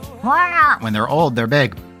 When they're old, they're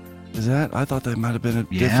big. Is that? I thought that might have been a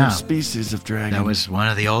different species of dragon. That was one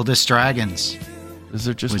of the oldest dragons. Is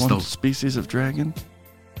there just one species of dragon?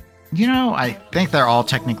 You know, I think they're all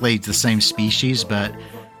technically the same species, but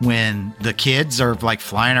when the kids are like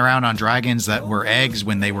flying around on dragons that were eggs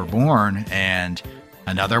when they were born, and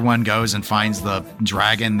another one goes and finds the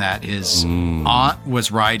dragon that his aunt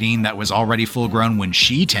was riding that was already full grown when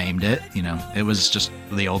she tamed it, you know, it was just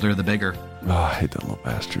the older, the bigger. Oh, I hate that little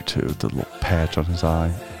bastard too. The little patch on his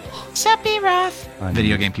eye. Sephiroth.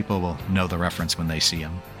 Video game people will know the reference when they see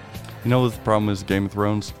him. You know what the problem is? Game of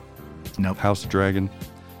Thrones? Nope. House of Dragon?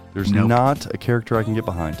 There's not a character I can get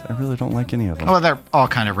behind. I really don't like any of them. Oh, they're all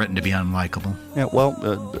kind of written to be unlikable. Yeah, well,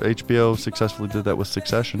 HBO successfully did that with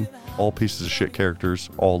Succession. All pieces of shit characters,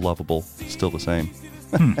 all lovable, still the same.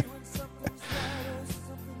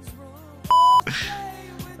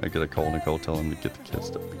 I gotta call Nicole, tell him to get the kids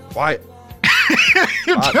to be quiet.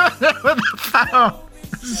 You're doing it with the phone.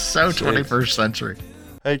 This is so 21st century.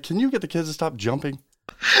 Hey, can you get the kids to stop jumping?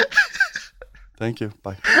 Thank you.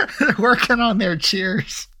 Bye. They're working on their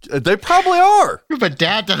cheers. They probably are. But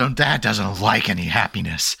Dad doesn't like any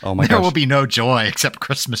happiness. Oh my gosh. There will be no joy except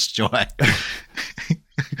Christmas joy.